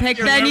you're going to what pick.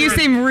 you're Then you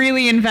remembering. seem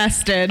really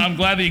invested. I'm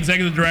glad the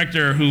executive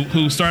director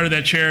who started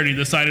that charity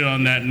decided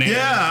on that name.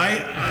 Yeah,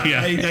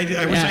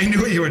 I wish I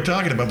knew what you were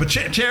talking about. But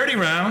charity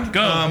round.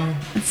 Go.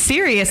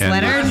 Serious, And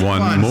Leonard. with one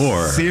fun,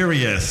 more.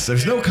 Serious.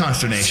 There's no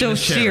consternation. So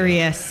It's charity.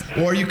 serious.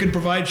 Or you can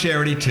provide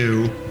charity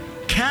to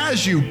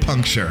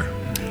Casupuncture,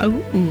 Oh.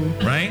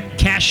 right?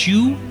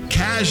 Cashew,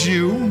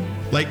 Cashew,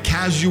 like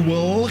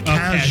casual,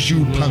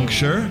 casual.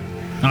 Casupuncture.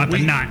 not the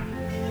nut.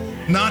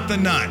 Not the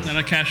nut. And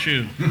a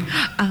cashew.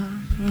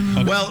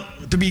 Well,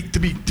 to be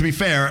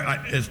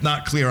fair, it's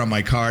not clear on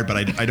my card,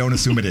 but I don't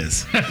assume it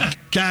is.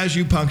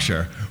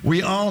 Casupuncture.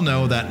 We all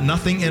know that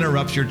nothing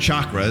interrupts your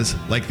chakras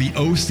like the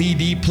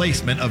OCD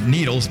placement of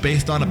needles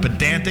based on a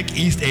pedantic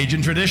East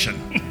Asian tradition.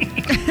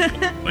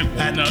 Like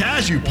At walnut-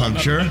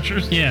 Casupuncture, walnut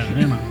punctures? Yeah,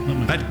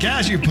 at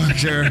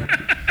Casupuncture,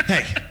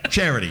 hey,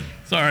 charity.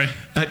 Sorry.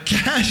 At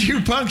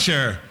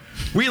Casupuncture,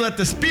 we let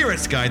the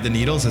spirits guide the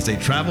needles as they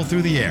travel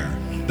through the air.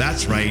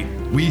 That's right,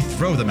 we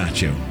throw them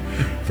at you.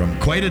 From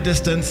quite a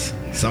distance,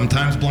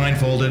 sometimes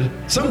blindfolded,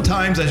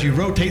 sometimes as you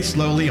rotate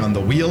slowly on the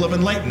wheel of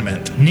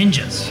enlightenment.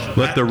 ninjas.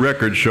 Let the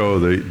record show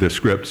the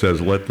script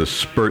says, let the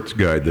spurts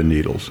guide the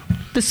needles.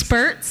 The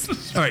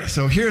spurts? All right,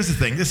 so here's the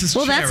thing. This is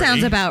Well, charity. that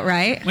sounds about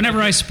right.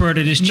 Whenever I spurt,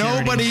 it is charity.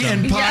 Nobody so-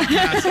 in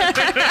podcast. I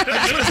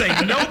just want to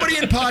say, nobody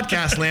in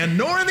podcast land,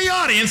 nor in the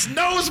audience,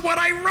 knows what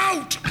I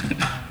wrote,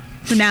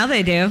 Now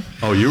they do.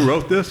 Oh, you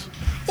wrote this?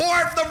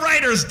 or if the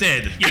writers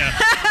did. Yeah.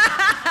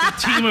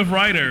 The team of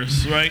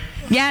writers, right?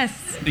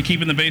 Yes. They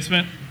keep in the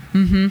basement.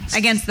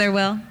 Against their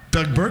will.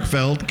 Doug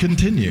Berkfeld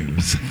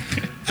continues.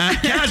 At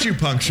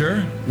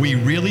Casupuncture, we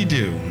really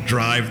do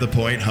drive the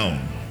point home.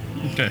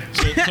 Okay.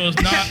 So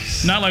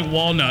it's not like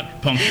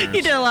walnut punctures.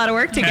 You did a lot of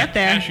work to get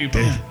there. Cashew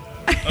puncture.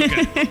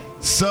 Okay.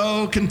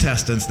 So,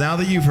 contestants, now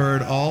that you've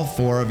heard all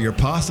 4 of your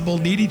possible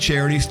needy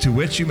charities to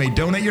which you may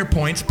donate your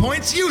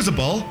points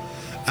usable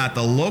at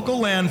the local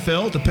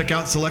landfill to pick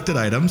out selected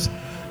items,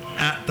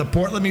 at the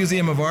Portland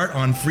Museum of Art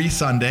on Free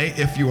Sunday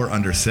if you are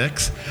under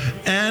 6,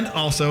 and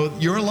also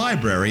your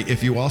library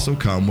if you also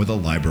come with a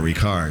library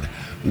card.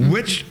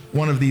 Which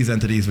one of these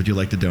entities would you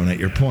like to donate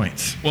your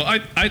points? Well, I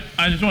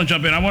just want to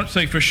jump in. I want to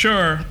say for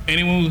sure,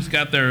 anyone who's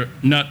got their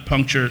nut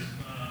punctured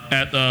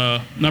at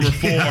number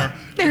 4, Yeah.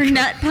 Their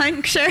nut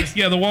puncture.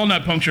 yeah, the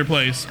walnut puncture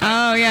place.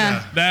 Oh,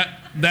 yeah.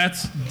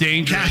 That's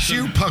dangerous.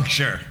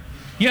 Casupuncture.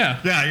 Yeah.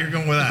 Yeah, you're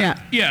going with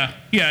that. Yeah.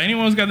 Yeah.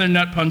 Anyone who's got their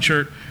nut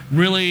punctured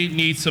really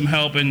needs some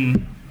help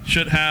and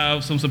should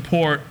have some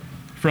support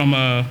from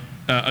a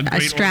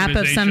a strap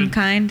of some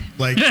kind.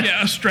 Like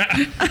Yeah, a strap.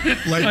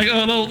 like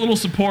a little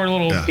support, a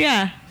little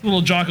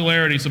little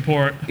jocularity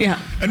support. Yeah.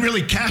 And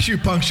really, cashew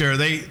puncture,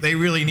 they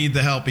really need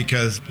the help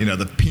because,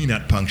 the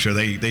peanut puncture,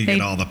 they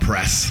get all the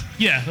press.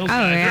 Yeah. Those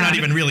guys. They're not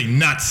even really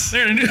nuts.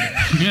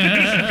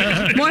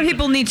 More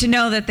people need to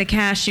know that the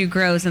cashew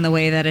grows in the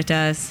way that it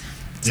does.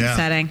 It's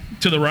upsetting.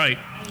 To the right.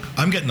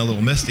 I'm getting a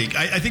little misty.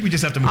 I think we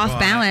just have to move on. Off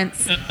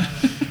balance.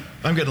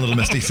 I'm getting a little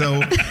misty.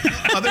 So,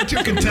 other two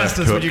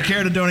contestants, would you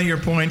care to donate your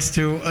points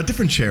to a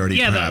different charity,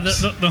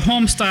 perhaps? the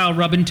home style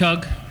rub and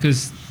tug,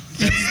 because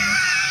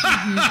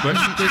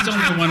there's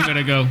only one going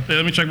to go. Hey,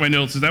 let me check my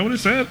notes. Is that what it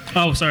said?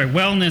 Oh, sorry.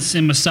 Wellness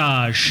and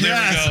massage.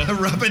 Yes, There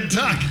we go. rub and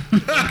tuck.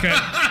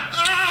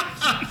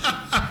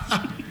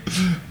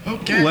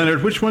 Okay.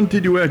 Leonard, which one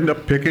did you end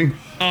up picking?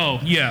 Oh,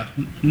 yeah.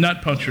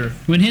 Nut puncher.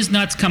 When his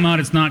nuts come out,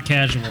 it's not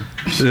casual.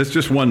 It's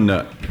just one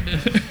nut.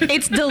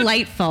 It's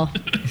delightful.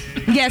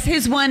 Yes,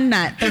 his one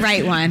nut, the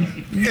right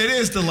one. It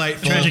is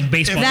delightful. Tragic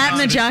baseball. That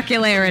and the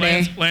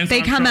jocularity. Lance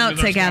They come Armstrong out is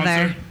our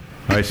together.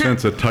 sponsor. I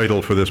sense a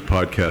title for this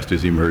podcast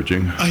is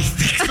emerging. I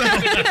think so.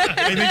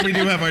 I think we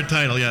do have our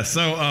title, yes.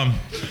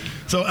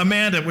 So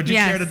Amanda, would you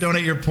care to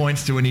donate your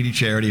points to a needy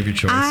charity of your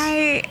choice?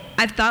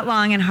 I've thought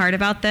long and hard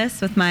about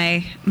this with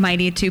my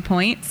mighty 2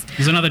 points.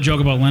 There's another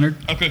joke about Leonard.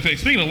 Okay,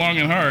 speaking of long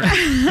and hard.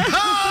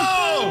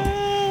 Oh!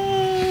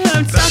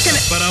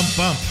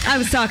 I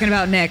was talking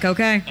about Nick,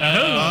 okay?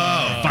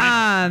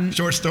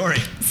 Short story.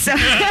 So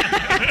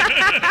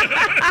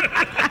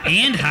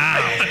And how?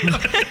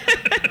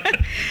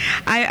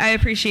 I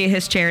appreciate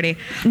his charity.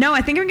 No,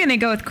 I think I'm going to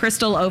go with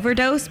Crystal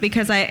Overdose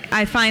because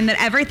I find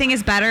that everything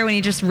is better when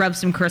you just rub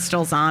some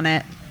crystals on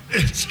it.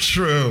 It's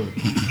true.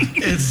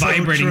 It's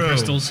Vibrating so true.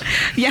 crystals.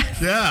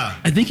 Yes. Yeah.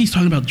 I think he's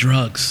talking about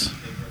drugs.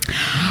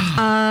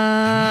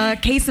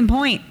 Case in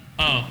point.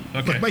 Oh,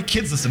 okay. Look, my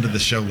kids listen to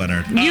this show,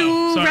 Leonard.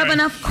 You sorry. rub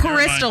enough Never mind.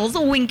 crystals,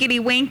 winkety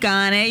wink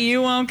on it,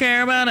 you won't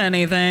care about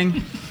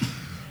anything.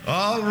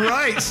 All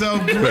right, so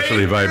great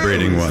Especially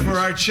vibrating news ones. for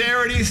our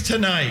charities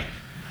tonight.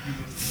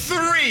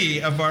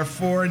 3 of our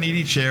 4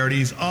 needy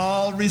charities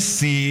all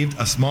received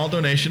a small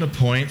donation of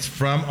points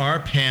from our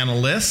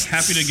panelists.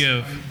 Happy to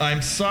give.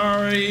 I'm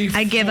sorry.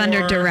 I give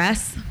under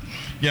duress.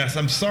 Yes,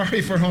 I'm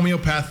sorry for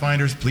Homeopath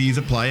Finders. Please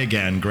apply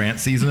again. Grant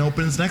season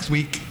opens next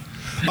week.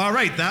 All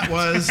right, that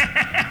was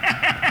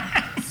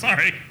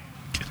Sorry.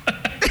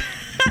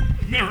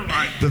 Never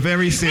mind. the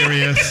very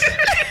serious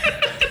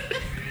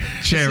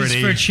This charity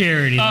is for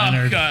charity, Oh,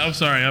 Leonard. God, I'm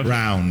sorry.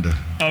 round.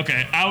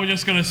 Okay, I was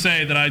just gonna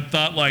say that I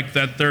thought like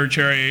that third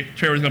charity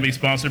was gonna be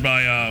sponsored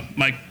by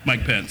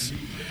Mike Pence.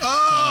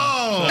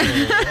 Oh,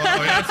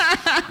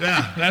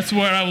 yeah. That's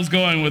where I was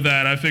going with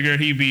that. I figured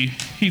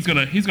he's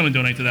gonna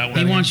donate to that one.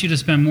 He wants you to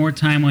spend more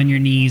time on your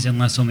knees and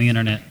less on the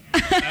internet.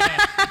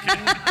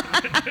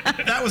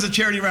 That was a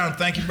charity round.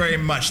 Thank you very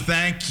much.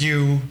 Thank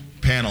you,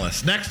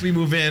 panelists. Next, we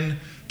move in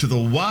to the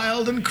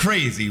wild and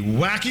crazy,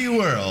 wacky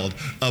world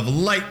of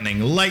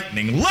lightning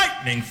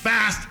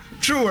fast.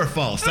 True or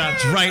false?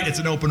 That's right. It's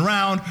an open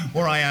round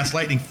where I ask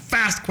lightning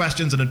fast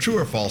questions in a true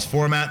or false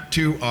format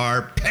to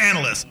our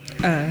panelists.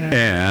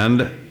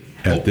 And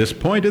at this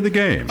point of the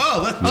game,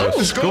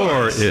 the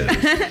score is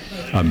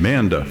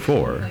Amanda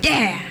 4,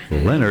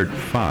 Leonard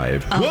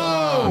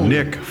 5,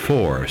 Nick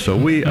 4. So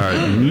we are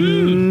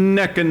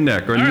neck and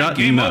neck, or All right, nut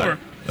game and nut. over.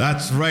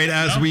 That's right.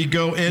 As we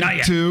go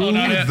into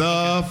not yet.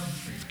 the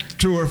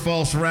true or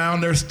false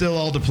round, there's still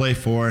all to play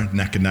for.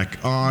 Neck and neck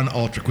on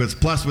Ultra Quiz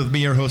Plus with me,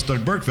 your host, Doug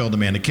Bergfeld,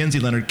 Amanda Kinsey,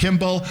 Leonard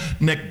Kimball,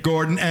 Nick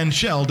Gordon, and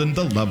Sheldon,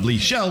 the lovely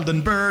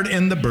Sheldon Bird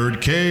in the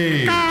Bird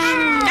Cage.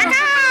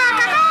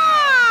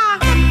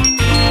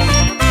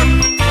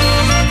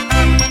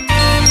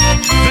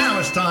 Now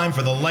it's time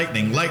for the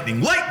lightning world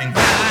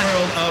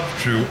of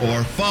true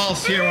or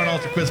false here on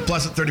Ultra Quiz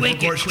Plus at 34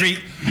 Court Street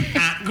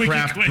at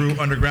Craft Brew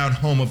Underground,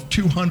 home of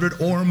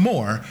 200 or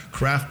more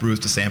craft brews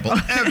to sample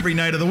every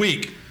night of the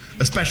week,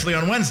 especially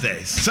on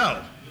Wednesdays.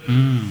 So,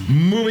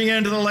 moving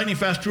into the lightning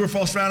fast true or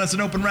false round, it's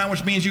an open round,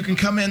 which means you can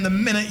come in the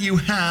minute you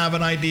have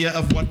an idea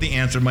of what the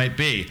answer might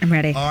be. I'm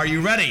ready. Are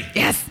you ready?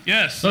 Yes.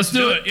 Yes, let's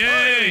do it. Yay!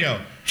 There you go.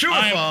 True or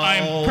false?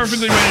 I'm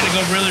perfectly ready to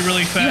go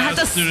really have fast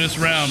to through this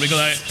round because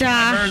I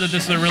Stop. heard that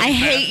this is a really I fast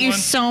hate you one.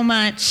 so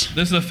much.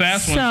 This is a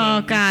fast one.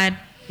 So, So God.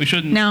 we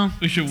shouldn't. No.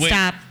 We should wait.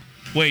 Stop.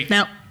 Wait.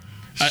 No.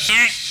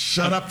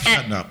 Shut up,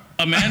 shutting up.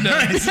 Amanda.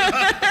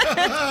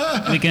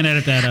 We can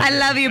edit that out. I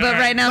love you, but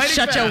right now, Lightning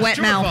shut your fast, wet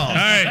true or mouth. false? All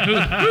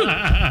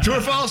right. True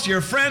or false?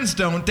 Your friends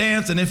don't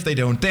dance, and if they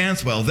don't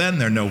dance, well, then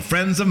they're no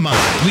friends of mine.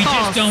 We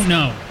False. just don't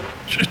know.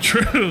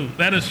 True.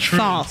 That is true.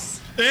 False.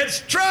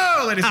 It's true,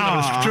 ladies and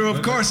gentlemen. It's true.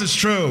 Of course, it's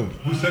true.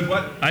 Who said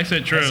what? I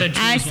said true.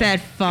 I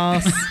said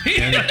false.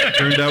 And it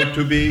turned out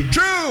to be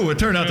True. It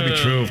turned out to be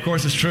true. Of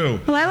course, it's true.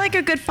 Well, I like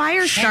a good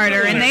fire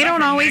starter, and they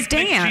don't always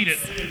Nick dance. cheated.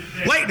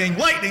 Lightning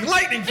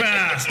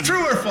fast.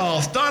 True or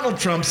false? Donald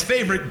Trump's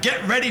favorite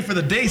 "Get Ready for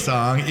the Day"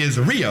 song is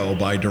 "Rio"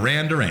 by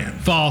Duran Duran.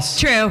 False.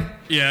 True.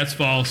 Yeah, it's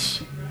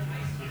false.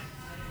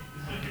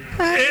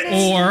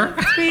 Or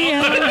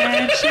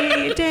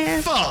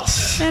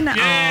false. And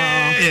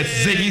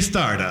It's Ziggy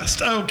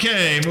Stardust.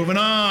 Okay, moving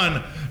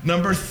on.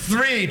 Number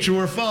 3, true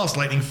or false?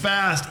 Lightning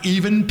fast.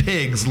 Even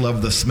pigs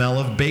love the smell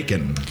of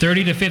bacon.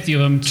 30 to 50 of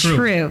them.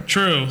 True.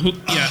 True.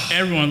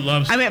 Everyone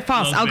loves. I meant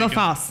false. loves I'll bacon. go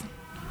false.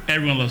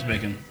 Everyone loves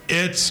bacon.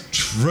 It's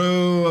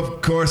true.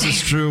 Of course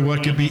it's true.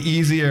 What could be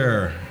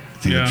easier?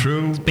 It's either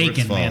true or it's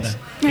Bacon, false. Amanda.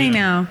 I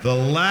know. The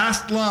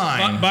last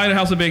line. Buy the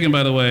House of Bacon,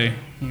 by the way.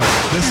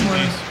 This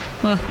one.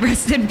 Well,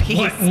 rest in peace.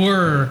 What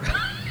were?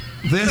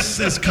 This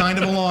is kind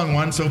of a long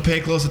one, so pay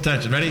close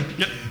attention. Ready?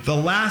 Yep. The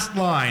last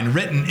line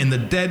written in the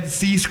Dead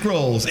Sea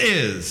Scrolls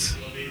is,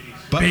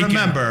 but Bacon.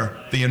 remember,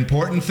 the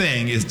important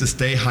thing is to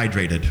stay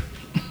hydrated.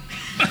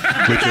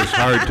 Which is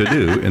hard to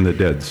do in the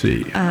Dead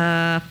Sea.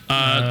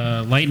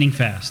 Lightning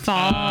fast. So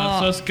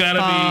it's gotta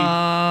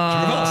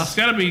be. It's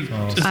gotta be.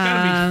 It's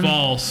gotta be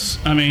false.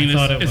 I mean,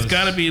 thought it it's was-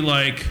 gotta be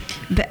like.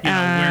 Wear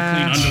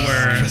clean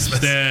underwear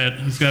instead.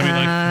 It's gotta be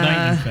like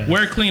Lightning fast.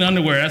 wear clean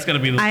underwear. That's gotta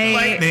be the.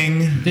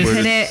 Lightning. This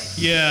Hit is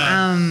it.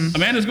 Yeah.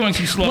 Amanda's going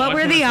too slow. What I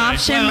were just the wanna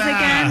say. options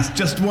again? Fast.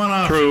 Just one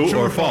option. True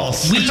or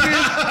false?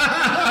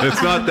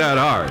 It's not that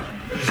hard.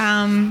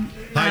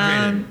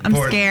 Hydrated. I'm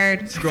Port.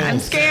 scared. Scrolls. I'm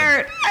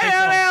scared. I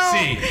don't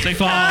know. C. Say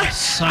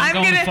false. I'm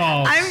going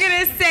false. I'm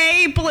gonna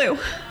say blue.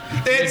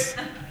 It's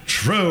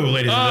true,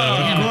 ladies and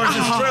gentlemen. Of course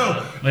it's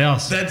true. What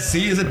else? That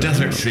sea is a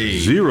desert sea.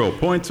 0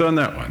 points on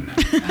that one.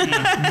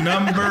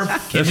 Number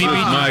This is 5.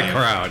 my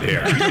crowd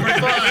here. Number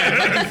 5.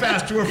 Lightning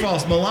fast, true or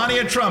false?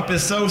 Melania Trump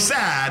is so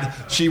sad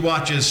she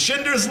watches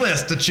Schindler's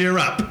List to cheer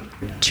up.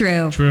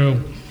 True.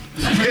 True.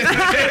 Even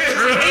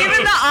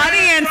the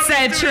audience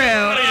said true.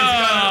 Right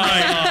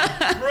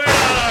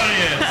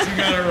audience. You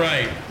got it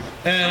right.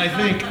 And I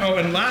think,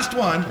 and last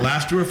one,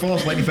 last true or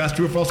false, lightning fast,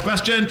 true or false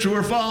question, true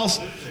or false?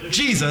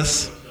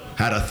 Jesus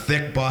had a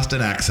thick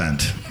Boston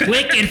accent.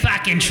 Wicked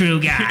fucking true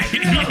guy.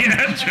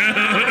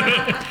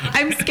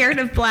 I'm scared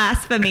of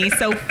blasphemy,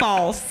 so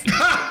false.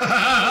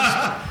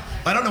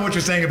 I don't know what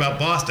you're saying about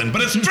Boston,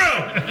 but it's true.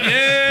 Of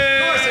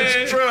course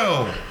it's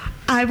true.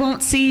 I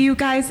won't see you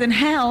guys in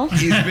hell.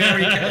 He's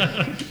very.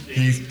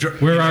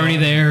 We're already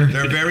there.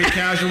 They're very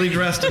casually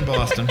dressed in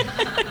Boston.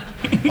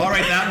 All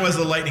right, that was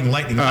the lightning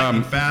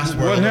fast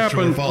world What of true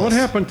or happened? false. What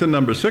happened to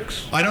number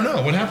 6? I don't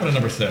know. What happened to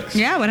number 6?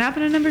 Yeah, what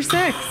happened to number 6?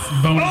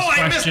 Bonus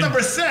I missed question.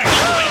 number 6.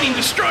 Lightning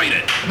destroyed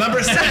it.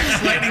 Number 6,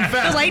 lightning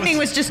fast. The lightning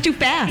was just too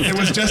fast. It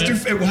was just too.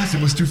 It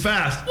was too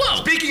fast.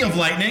 Whoa. Speaking of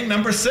lightning,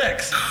 number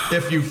 6.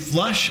 If you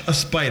flush a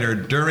spider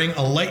during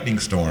a lightning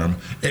storm,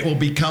 it will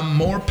become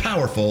more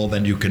powerful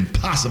than you can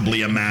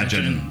possibly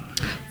imagine.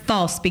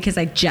 False, because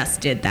I just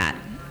did that.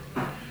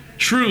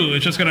 True.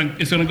 It's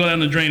gonna go down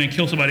the drain and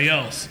kill somebody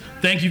else.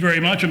 Thank you very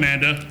much,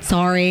 Amanda.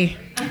 Sorry.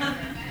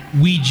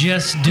 We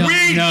just don't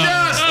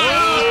know.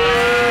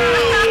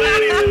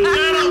 Ladies and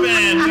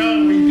gentlemen,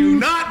 no, we do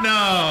not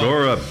know.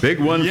 Or a big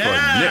one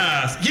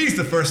Yes, he's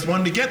the first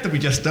one to get that we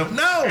just don't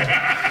know.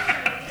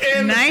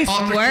 In Nice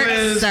Ultra work,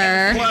 Quiz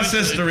sir. Plus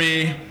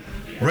history,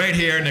 right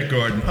here, Nick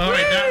Gordon. All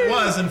right, that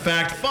was, in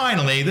fact,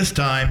 finally, this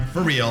time,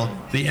 for real,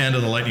 the end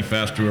of the lightning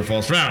fast true or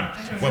false round.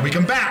 When we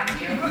come back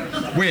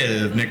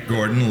with Nick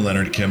Gordon,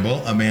 Leonard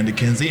Kimball, Amanda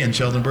Kinsey, and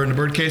Sheldon Bird and the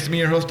Birdcase, me,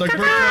 your host, Doug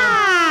Birdfeld.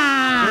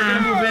 We're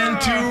going to move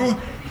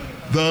into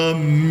the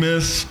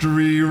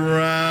mystery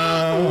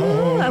round.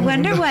 Ooh, I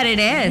wonder what it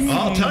is.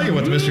 I'll tell you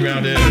what the mystery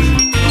round is.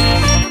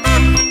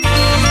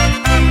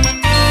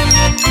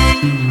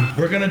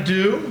 We're going to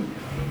do...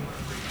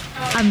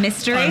 A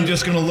mystery? I'm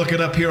just going to look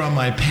it up here on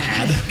my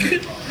pad.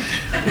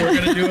 We're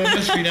going to do a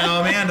mystery now.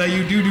 Amanda,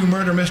 you do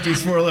murder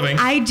mysteries for a living.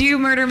 I do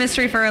murder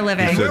mystery for a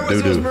living. Yes, Where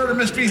was those do-do. murder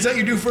mysteries that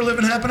you do for a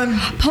living happening?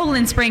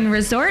 Poland Spring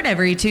Resort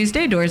every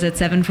Tuesday, doors at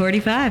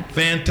 7:45.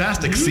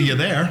 Fantastic. See you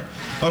there.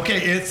 Okay,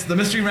 it's the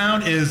mystery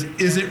round is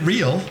it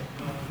real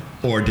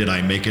or did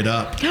I make it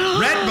up?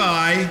 Read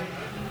by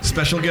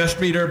special guest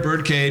reader,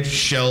 Birdcage,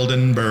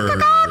 Sheldon Bird.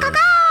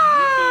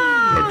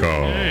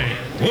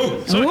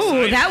 Whoa,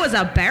 Ooh, that was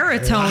a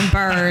baritone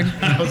bird.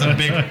 that was a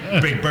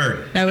big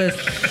bird. That was,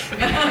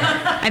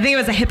 I think it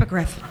was a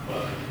hippogriff.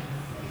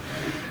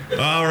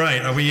 All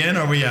right, are we in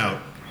or are we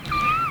out?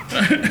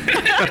 I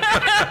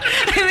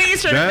think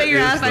he's trying to That figure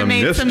out is if I the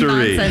made some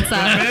mystery. nonsense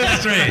up.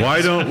 Mystery.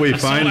 Why don't we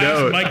find ask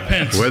out Mike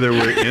Pence. whether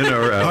we're in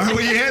or out? Are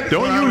we in?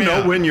 Don't or are you we know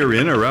out? when you're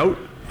in or out?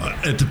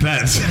 It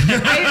depends.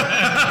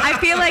 I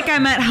feel like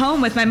I'm at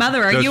home with my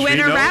mother. Are Does you she in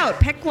or know? out?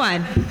 Pick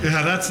one.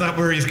 Yeah, that's not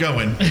where he's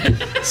going.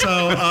 So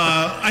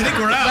I think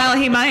we're out. Well,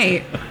 he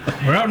might.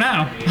 We're out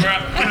now.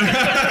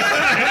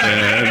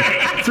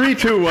 And 3,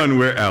 2, 1,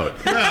 we're out.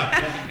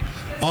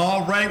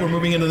 All right, we're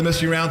moving into the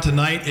mystery round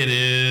tonight. It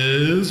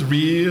is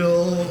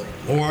real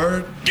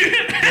or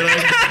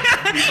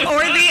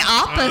Or the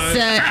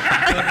opposite.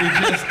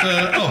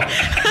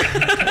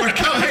 we're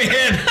coming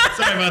in.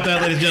 Sorry about that,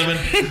 ladies and gentlemen.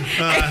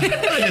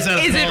 I just had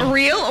a Is it small-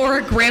 real or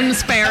a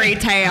Grimm's fairy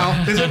tale?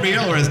 Is it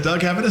real or is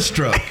Doug having a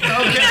stroke?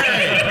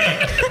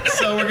 Okay.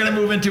 So we're going to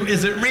move into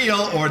is it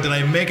real or did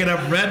I make it up?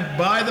 Read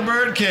by the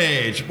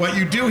Birdcage. What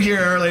you do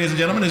here, ladies and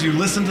gentlemen, is you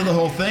listen to the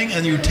whole thing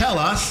and you tell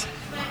us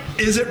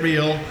Is it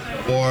real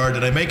or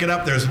did I make it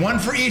up? There's one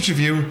for each of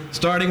you,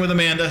 starting with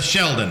Amanda.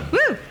 Sheldon.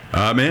 Woo!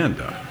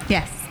 Amanda.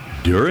 Yes.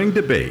 During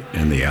debate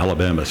in the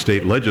Alabama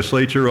state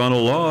legislature on a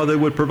law that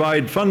would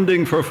provide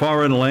funding for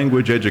foreign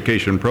language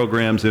education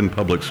programs in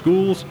public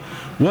schools,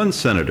 one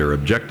senator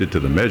objected to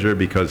the measure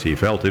because he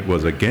felt it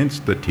was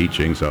against the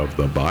teachings of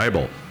the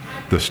Bible.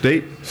 The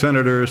state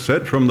senator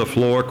said from the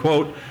floor,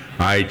 quote,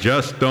 "I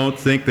just don't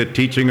think that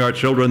teaching our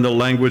children the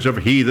language of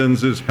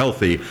heathens is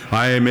healthy.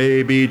 I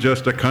may be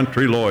just a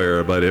country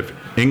lawyer, but if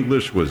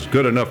English was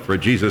good enough for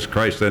Jesus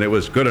Christ, then it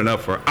was good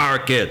enough for our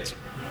kids."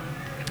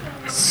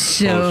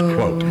 So,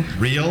 quote.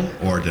 Real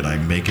or did I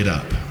make it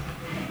up?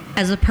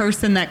 as a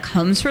person that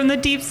comes from the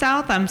Deep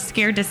South, I'm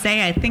scared to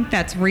say I think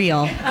that's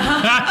real.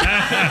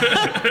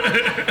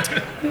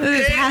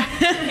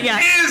 Yeah.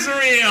 Is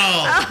real.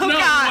 Oh, No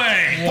God.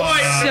 way. Boy,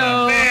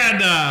 So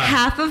Amanda.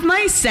 half of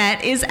my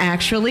set is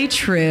actually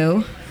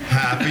true.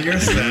 Half of your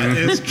set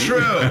is true.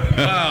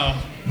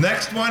 Wow.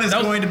 Next one is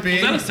going to be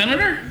Was that a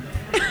senator?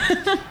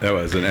 That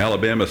was an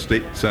Alabama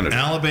state senator.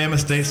 Alabama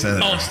State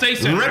Senator. Oh, state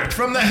senator. Ripped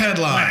from the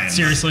headline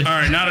Seriously. All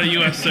right, not a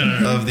U.S.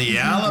 senator. of the Would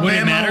it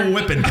Alabama matter?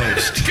 Whipping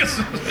Post.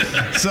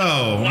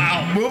 So,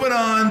 Wow. moving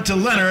on to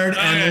Leonard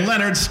and Okay.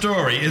 Leonard's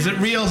story. Is it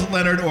real,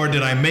 Leonard, or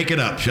did I make it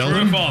up? True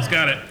Sheldon? and false.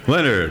 Got it.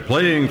 Leonard,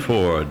 playing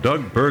for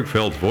Doug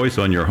Bergfeld's voice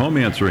on your home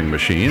answering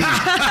machine.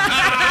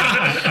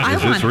 I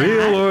Is want this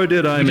real or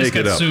did I You make just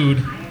it got up?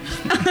 sued.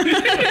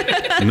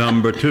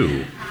 Number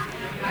 2.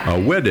 A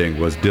wedding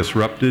was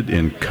disrupted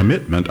in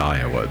Commitment,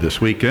 Iowa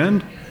this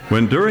weekend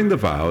when during the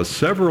vows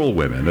several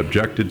women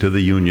objected to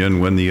the union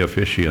when the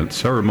officiant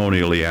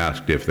ceremonially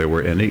asked if there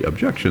were any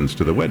objections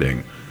to the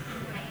wedding.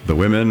 The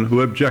women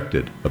who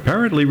objected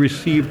apparently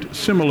received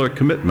similar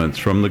commitments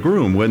from the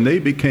groom when they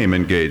became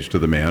engaged to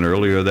the man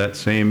earlier that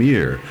same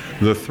year.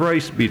 The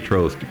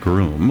thrice-betrothed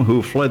groom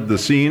who fled the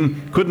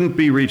scene couldn't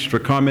be reached for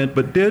comment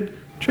but did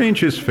change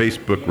his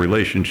Facebook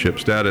relationship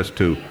status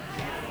to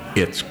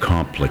 "It's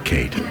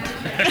complicated."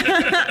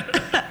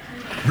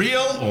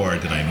 Real, or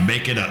did I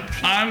make it up?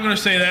 I'm gonna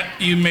say that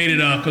you made it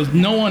up because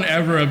no one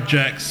ever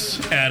objects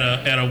at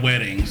a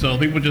wedding. So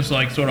people just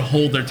like sort of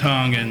hold their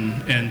tongue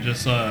and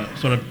just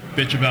sort of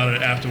bitch about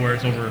it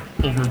afterwards over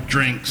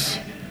drinks.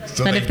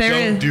 So But they if there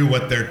don't is- do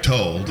what they're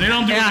told. They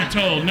don't do Yeah. what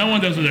they're told. No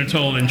one does what they're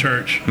told in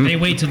church. They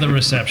wait till the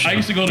reception. I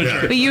used to go to Yeah.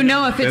 church. But you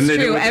know if it's And they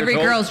do true, what they're every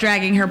told. girl's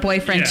dragging her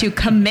boyfriend Yeah. to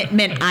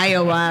Commitment,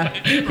 Iowa. Oh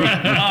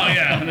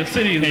yeah, the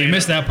city. Hey, you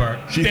missed that part.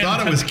 She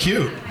thought it was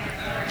cute.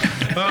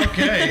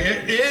 Okay,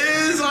 it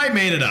is. I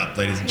made it up,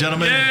 ladies and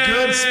gentlemen. Yay.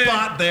 Good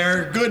spot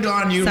there. Good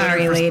on you,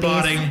 Sorry, Leonard, for ladies.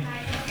 spotting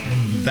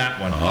that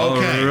one. All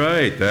Okay.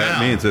 right, that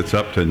Now- means it's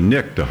up to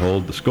Nick to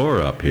hold the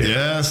score up here.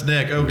 Yes,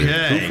 Nick.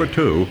 Okay. 2 for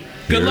 2.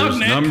 Good luck, Here's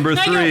Nick. number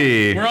Thank you.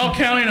 3. We're all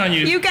counting on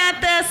you. You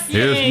got this.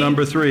 Here's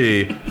number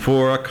 3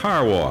 for a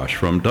car wash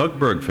from Doug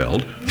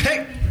Bergfeld.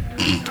 Hey,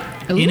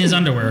 In his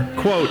underwear.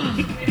 Quote,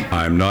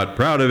 "I'm not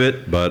proud of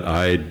it, but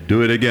I'd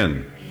do it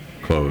again,"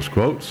 close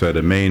quote, said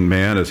a Maine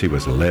man as he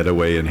was led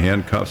away in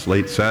handcuffs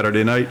late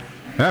Saturday night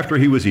after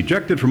he was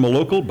ejected from a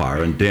local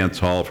bar and dance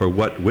hall for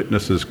what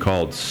witnesses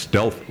called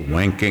stealth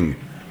wanking.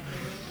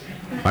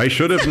 "I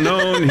should have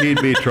known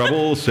he'd be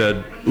trouble,"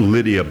 said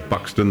Lydia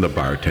Buxton, the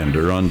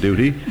bartender on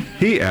duty.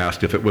 He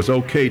asked if it was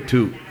okay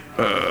to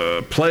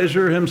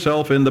pleasure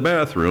himself in the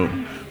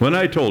bathroom. When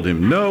I told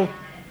him no,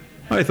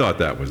 I thought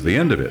that was the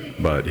end of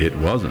it, but it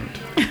wasn't.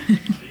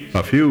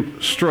 A few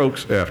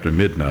strokes after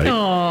midnight,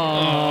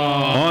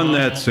 on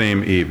that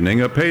same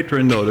evening, a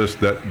patron noticed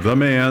that the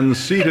man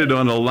seated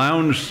on a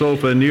lounge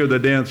sofa near the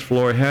dance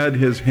floor had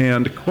his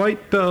hand quite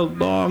a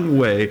long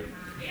way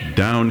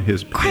down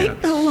his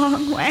Quite pants. a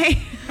long way.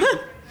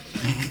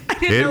 I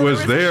didn't It know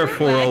was there a short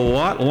for a way.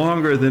 lot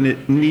longer than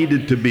it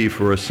needed to be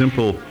for a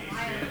simple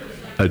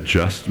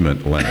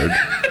adjustment, Leonard,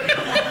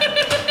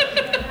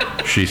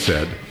 she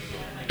said,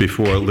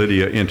 before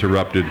Lydia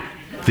interrupted.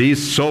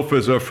 "These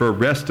sofas are for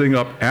resting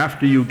up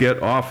after you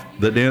get off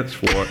the dance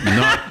floor,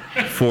 not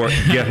for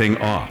getting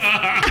off."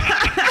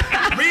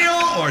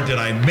 real, or did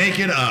I make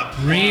it up?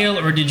 Real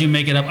or did you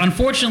make it up?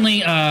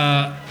 Unfortunately,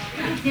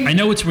 I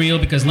know it's real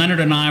because Leonard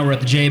and I were at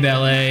the J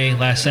Ballet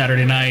last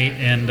Saturday night,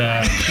 and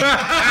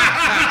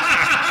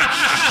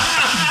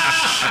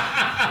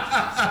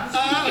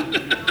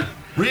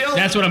Real.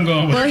 that's what I'm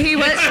going with. Well, he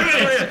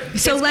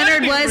was. So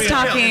Leonard was real.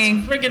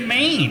 talking. Friggin'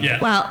 Maine. Yeah.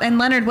 Well, and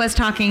Leonard was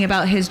talking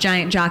about his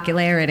giant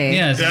jocularity.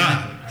 Yes.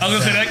 Yeah. I was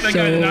gonna say that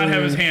guy did not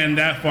have his So- hand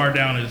that far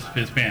down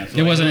his pants.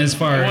 It wasn't as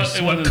far as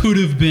It what wasn't- could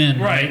have been.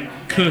 Right.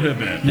 Could have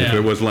been. Yeah. If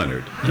it was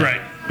Leonard.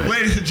 Right.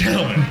 Ladies and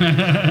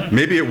gentlemen,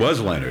 Maybe it was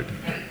Leonard.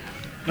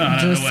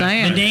 Just The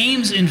saying.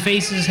 names and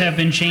faces have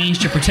been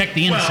changed to protect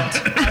the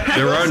innocent.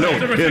 There are no To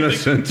protect the-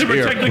 innocents to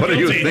here. protect the What are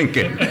you guilty.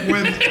 thinking?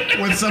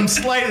 with some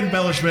slight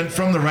embellishment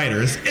from the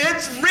writers,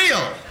 it's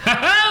real.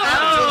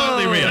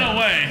 Absolutely real. No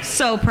way.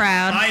 So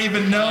proud. I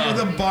even know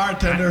the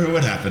bartender who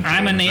it happened to.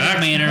 I'm a native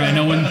Mainer. I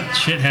know when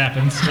shit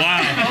happens.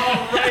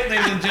 Wow. All right,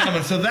 ladies and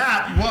gentlemen. So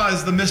that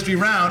was the mystery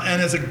round,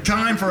 and it's a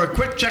time for a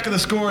quick check of the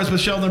scores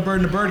with Sheldon Bird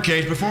in the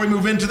Birdcage before we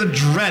move into the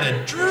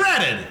dreaded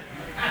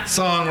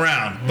song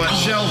round. But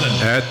Sheldon.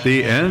 At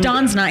the end.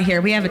 Don's not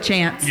here. We have a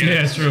chance.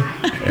 Yeah, it's true.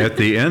 At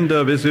the end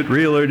of Is It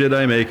Real or Did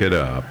I Make It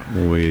Up?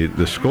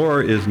 The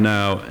score is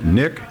now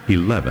Nick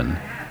 11.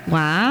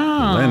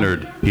 Wow.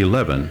 Leonard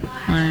 11.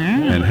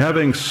 And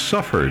having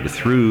suffered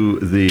through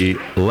the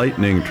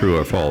lightning true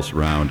or false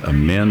round,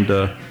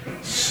 Amanda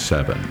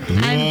 7.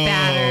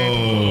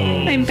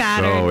 I'm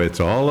battered. So it's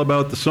all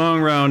about the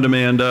song round,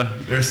 Amanda.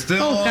 There's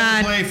still all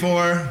to play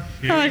for.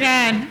 Oh, God.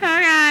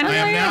 I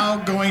am now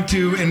going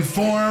to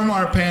inform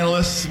our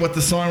panelists what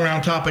the song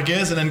round topic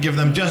is and then give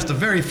them just a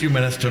very few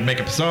minutes to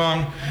make up a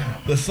song.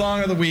 The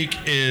song of the week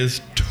is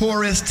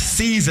Tourist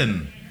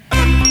Season.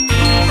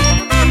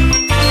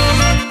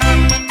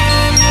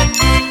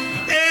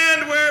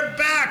 And we're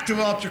back to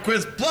Ultra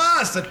Quiz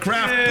Plus at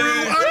Craft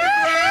Brew Underground.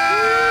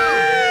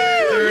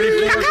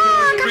 34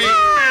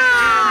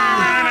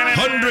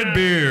 100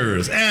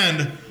 beers.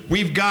 And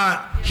we've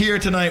got here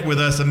tonight with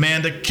us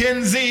Amanda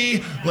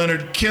Kinsey,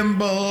 Leonard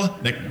Kimball,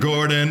 Nick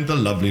Gordon, the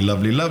lovely,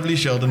 lovely, lovely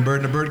Sheldon Bird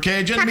in a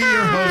Birdcage, and me,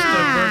 your host,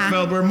 Doug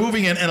Berkfeld. We're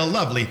moving in and a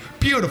lovely,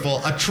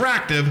 beautiful,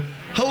 attractive,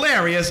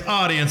 hilarious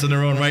audience in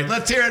their own right.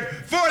 Let's hear it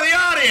for the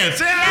audience.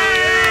 Yay!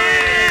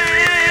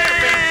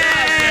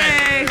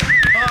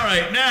 Fantastic. All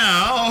right,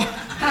 now,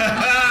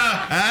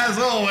 as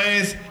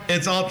always,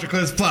 it's Ultra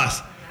Quiz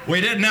Plus. We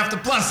didn't have to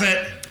plus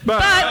it.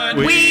 But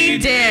we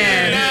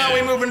did. Now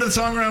we move into the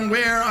song round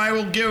where I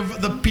will give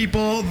the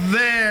people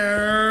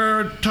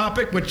their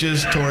topic, which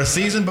is tourist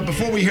season. But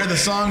before we hear the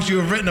songs you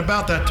have written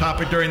about that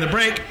topic during the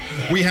break,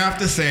 we have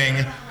to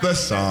sing the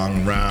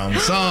song round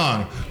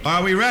song.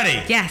 Are we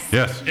ready? Yes.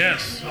 Yes.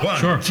 Yes.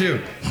 1,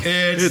 2.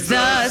 It's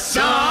the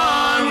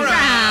song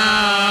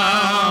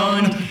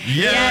round.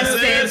 Yes,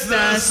 it's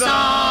the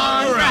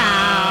song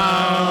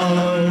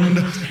round.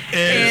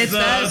 It's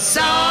the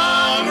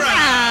song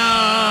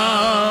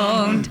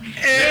round.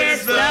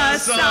 It's the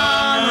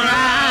song round.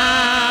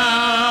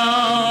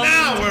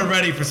 Now we're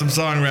ready for some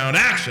song round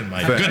action.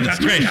 My goodness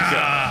gracious.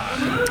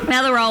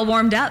 Now that we're all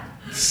warmed up.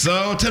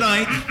 So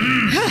tonight,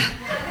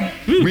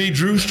 we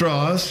drew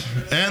straws,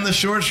 and the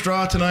short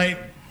straw tonight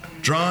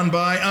drawn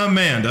by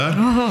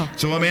Amanda.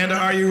 So Amanda,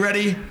 are you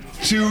ready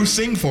to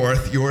sing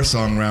forth your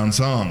song round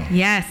song?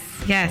 Yes.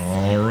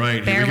 All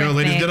right, Bear here we go, with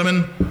ladies and me.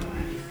 gentlemen.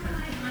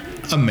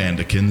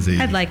 Amanda Kinsey.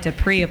 I'd like to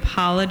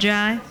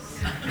pre-apologize.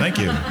 Thank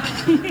you.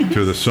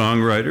 To the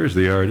songwriters,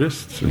 the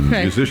artists, and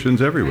Okay.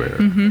 musicians everywhere.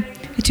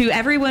 To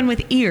everyone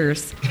with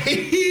ears.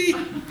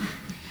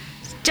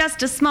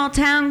 Just a small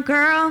town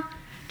girl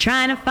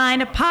trying to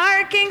find a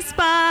parking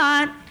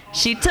spot.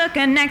 She took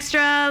an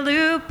extra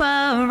loop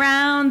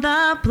around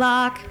the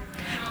block.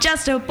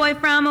 Just a boy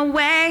from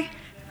away,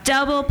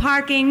 double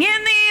parking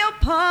in the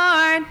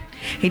port.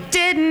 He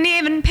didn't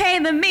even pay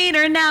the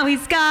meter, now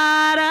he's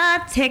got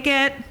a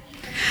ticket.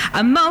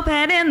 A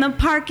moped in the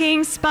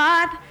parking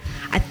spot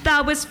I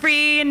thought was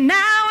free, and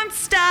now I'm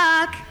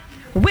stuck.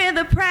 With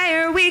a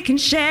prayer we can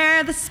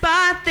share the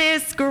spot.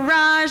 This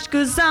garage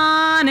goes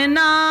on and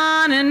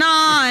on and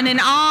on and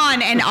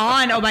on and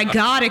on. Oh my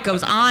God, it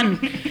goes on.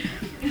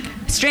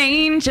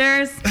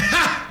 Strangers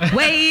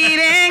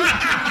waiting,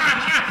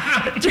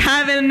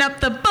 driving up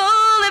the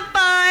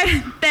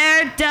boulevard.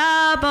 They're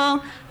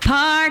double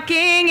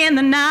parking in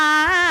the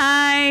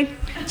night.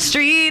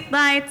 Street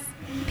lights,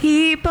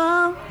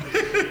 people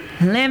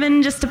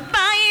living just to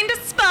find a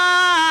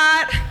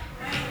spot.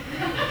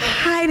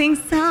 Hiding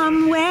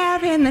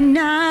somewhere in the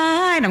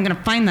night. I'm gonna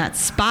find that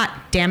spot,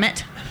 damn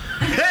it.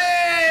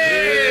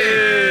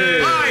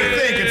 Hey! I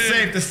think it's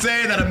safe to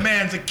say that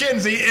Amanda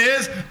Kinsey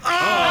is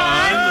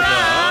on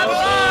the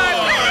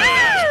board.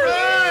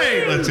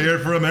 Right. Let's hear it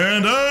for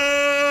Amanda.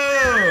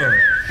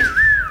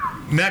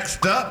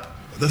 Next up,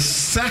 the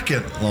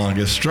second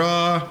longest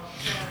straw.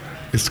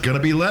 It's gonna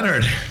be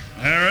Leonard.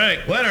 All right.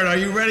 Leonard, are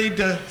you ready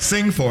to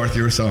sing forth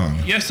your song?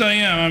 Yes, I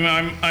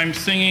am. I'm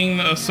singing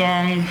a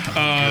song.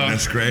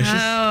 Goodness gracious.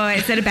 Oh,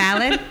 is it a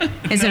ballad?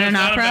 Is it an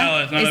not a opera?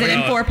 ballad, not Is a it in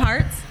ballad. 4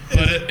 parts?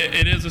 But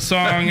it is a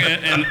song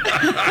in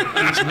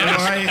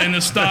the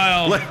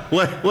style.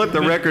 Let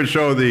the record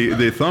show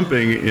the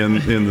thumping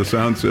in the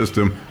sound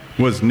system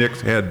was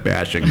Nick's head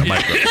bashing the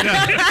microphone.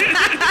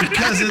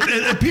 Because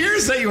it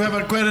appears that you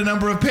have quite a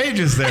number of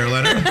pages there,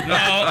 Leonard.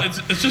 No,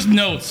 it's just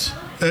notes.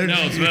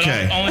 Notes, but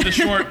okay. only the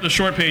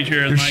short page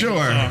here is You're my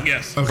sure? song.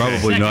 Yes. Okay.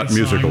 Probably not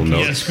musical He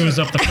notes. screws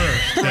up the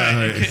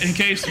first. In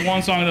case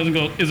one song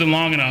isn't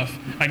long enough,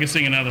 I can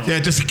sing another one. Yeah,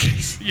 just in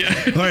case. Yeah.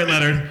 All right,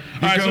 Leonard.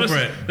 All right, Go so for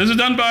it. this is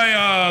done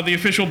by the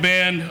official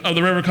band of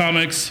the River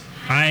Comics.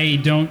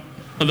 I don't.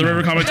 Of the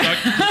River Comics. The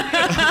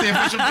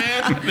official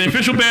band The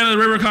official band of the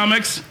River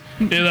Comics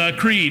is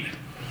Creed.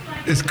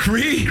 is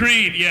Creed.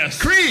 Creed, yes.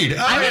 Creed.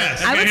 Oh,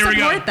 yes. I would here we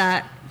go. support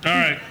that. All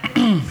right.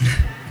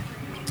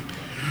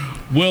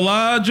 Well,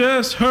 I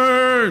just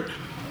heard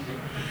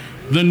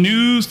the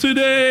news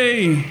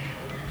today.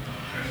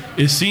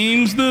 It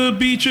seems the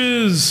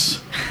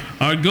beaches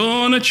are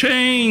gonna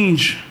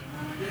change.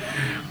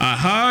 I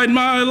hide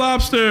my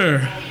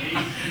lobster,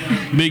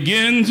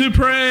 begin to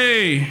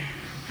pray,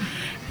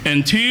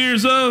 and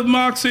tears of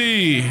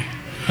moxie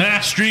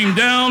stream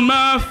down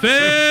my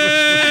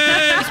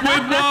face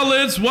with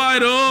wallets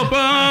wide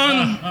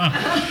open.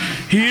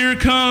 Here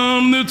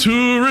come the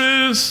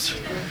tourists.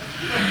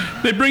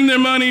 They bring their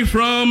money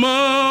from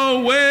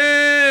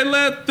away.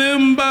 Let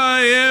them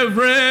buy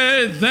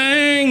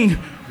everything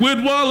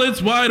with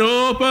wallets wide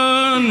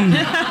open.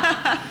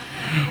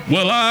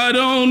 Well, I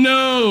don't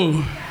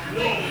know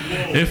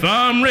if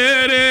I'm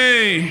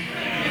ready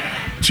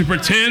to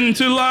pretend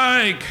to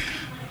like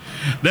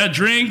that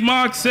drink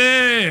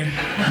Moxie.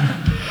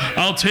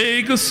 I'll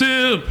take a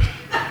sip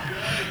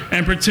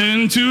and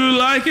pretend to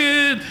like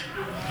it.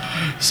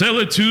 Sell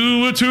it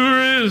to a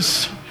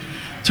tourist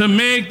to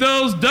make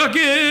those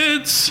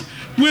ducats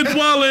with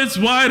wallets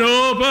wide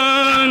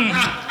open.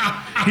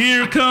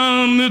 Here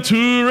come the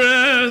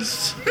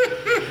tourists.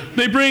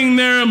 They bring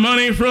their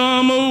money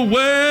from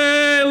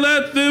away.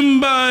 Let them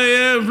buy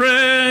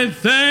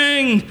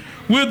everything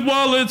with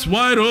wallets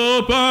wide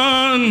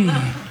open.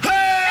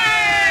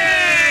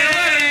 Hey!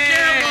 Leonard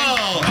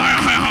Campbell!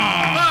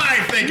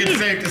 I think it's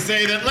safe to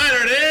say that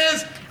Leonard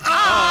is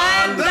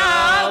on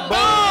the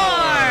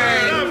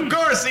board! Of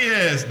course he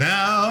is.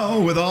 Now,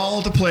 with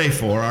all to play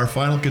for, our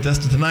final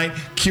contestant tonight,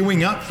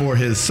 queuing up for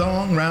his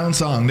song round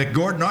song. Nick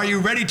Gordon, are you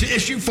ready to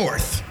issue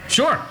forth?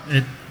 Sure.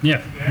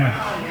 Yeah.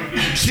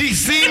 She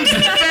seems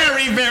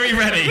very, very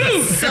ready.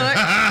 So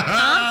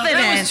confident.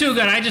 That was too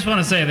good. I just want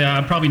to say that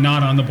I'm probably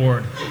not on the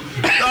board.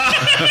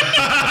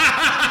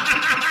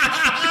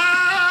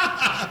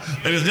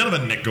 Ladies and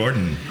gentlemen, Nick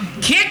Gordon.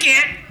 Kick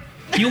it!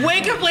 You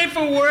wake up late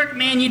for work,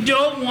 man, you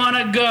don't want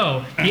to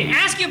go. You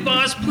ask your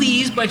boss,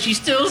 please, but she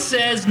still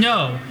says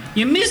no.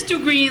 You miss 2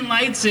 green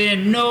lights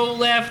and no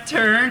left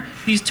turn.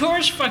 These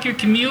tourists fuck your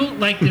commute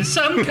like there's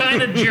some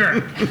kind of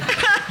jerk. You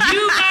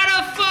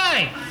gotta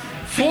fight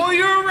for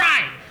your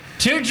right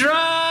to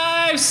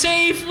drive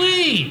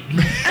safely.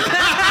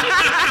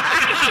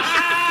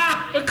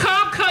 A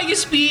cop caught you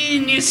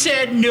speeding and you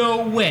said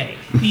no way.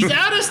 These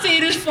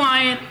out-of-staters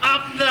flying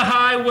up the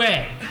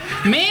highway.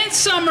 Man,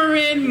 summer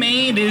in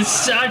Maine is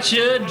such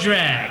a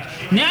drag.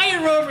 Now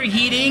you're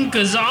overheating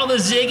cause all the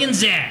zig and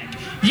zag.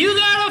 You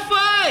gotta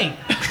fight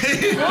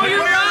for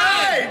your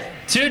right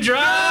to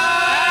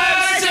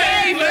drive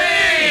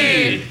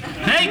safely.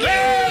 Thank you.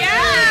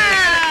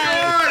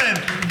 Yeah.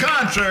 Gordon,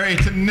 contrary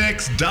to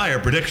Nick's dire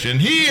prediction,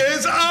 he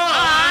is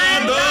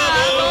on the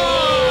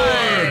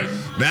board.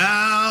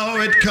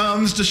 Now it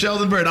comes to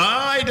Sheldon Bird.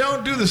 I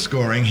don't do the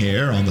scoring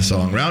here on the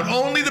song round.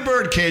 Only the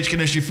birdcage can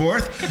issue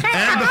forth.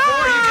 And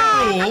before you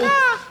can rule,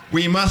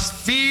 we must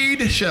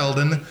feed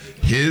Sheldon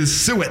his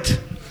suet.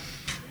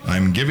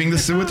 I'm giving the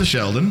suet to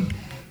Sheldon.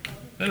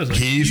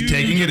 He's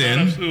taking it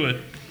in.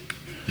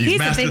 He's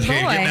masticating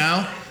it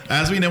now.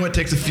 As we know, it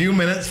takes a few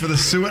minutes for the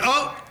suet.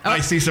 Oh, I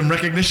see some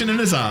recognition in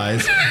his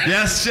eyes.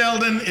 Yes,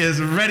 Sheldon is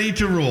ready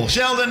to rule.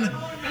 Sheldon,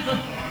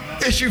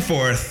 issue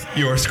forth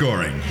your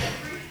scoring.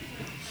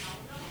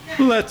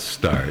 Let's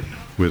start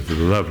with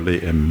lovely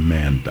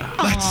Amanda.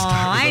 Let's start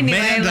with I knew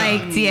Amanda. I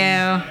liked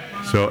you.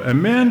 So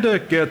Amanda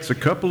gets a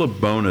couple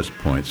of bonus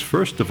points.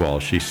 First of all,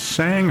 she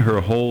sang her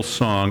whole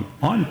song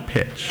on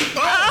pitch.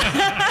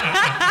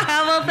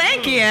 Well,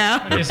 thank you.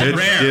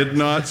 It did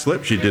not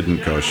slip. She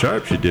didn't go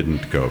sharp. She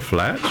didn't go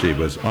flat. She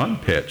was on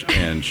pitch,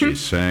 and she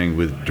sang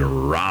with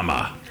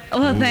drama.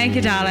 Well, thank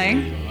you,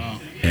 darling.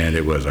 And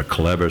it was a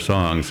clever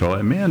song. So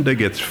Amanda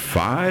gets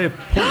 5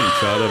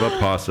 points out of a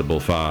possible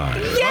 5.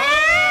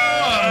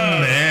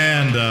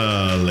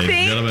 Amanda, ladies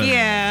and gentlemen.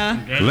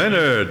 Thank you.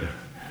 Leonard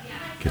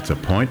gets a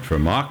point for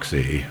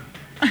Moxie.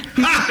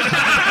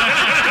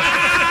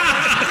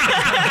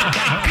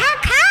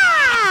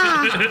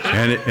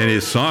 And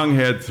his song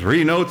had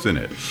 3 notes in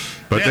it,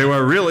 but they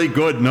were really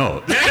good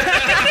notes.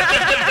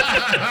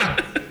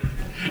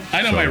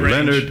 I know So my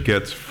range. Leonard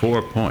gets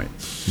 4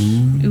 points.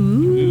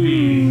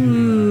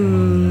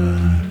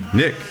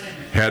 Nick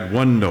had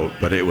 1 note,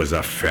 but it was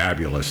a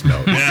fabulous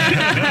note.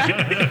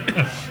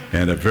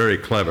 And a very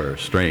clever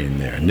strain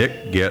there.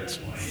 Nick gets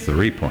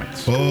 3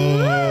 points.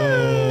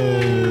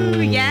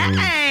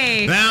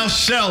 Yay. Now,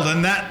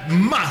 Sheldon, that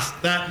must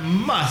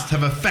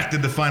have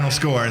affected the final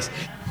scores.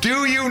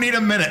 Do you need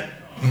a minute?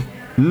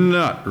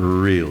 Not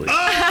really.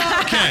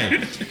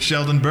 Okay.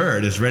 Sheldon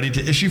Bird is ready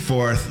to issue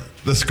forth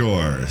the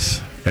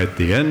scores. At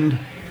the end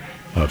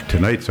of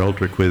tonight's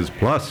Ultra Quiz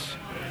Plus,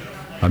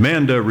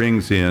 Amanda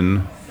rings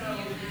in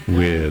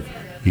with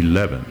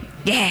 11.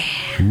 Yeah.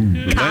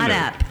 Caught Leonard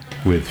up.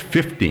 with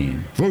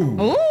 15.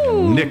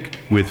 Ooh. Nick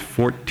with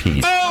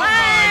 14. Oh, my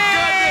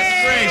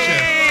goodness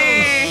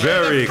gracious.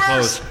 Very the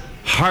close, first-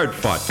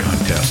 hard-fought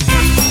contest.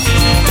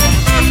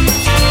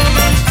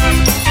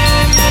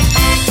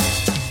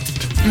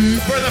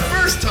 For the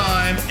first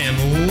time in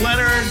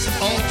Leonard's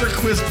Ultra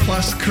Quiz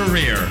Plus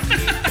career,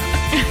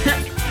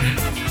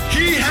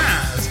 he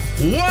has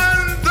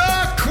won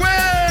the quiz!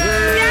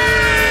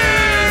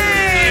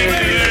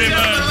 Ladies and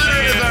gentlemen,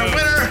 Leonard is our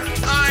winner.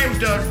 I'm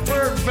Doug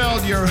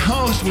Bergfeld, your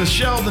host, with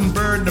Sheldon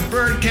Bird and the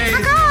Birdcage.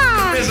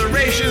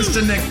 Commiserations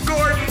to Nick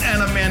Gordon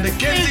and Amanda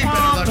Kinsey.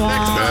 Better luck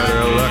next time.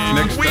 Better luck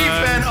next We've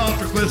time. been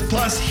Ultra Quiz Biz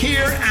Plus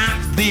here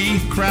at the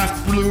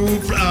Craft Brew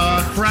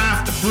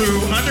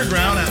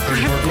Underground at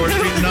 34 Court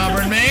Street in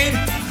Auburn, Maine.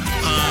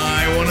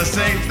 I want to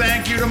say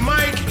thank you to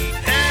Mike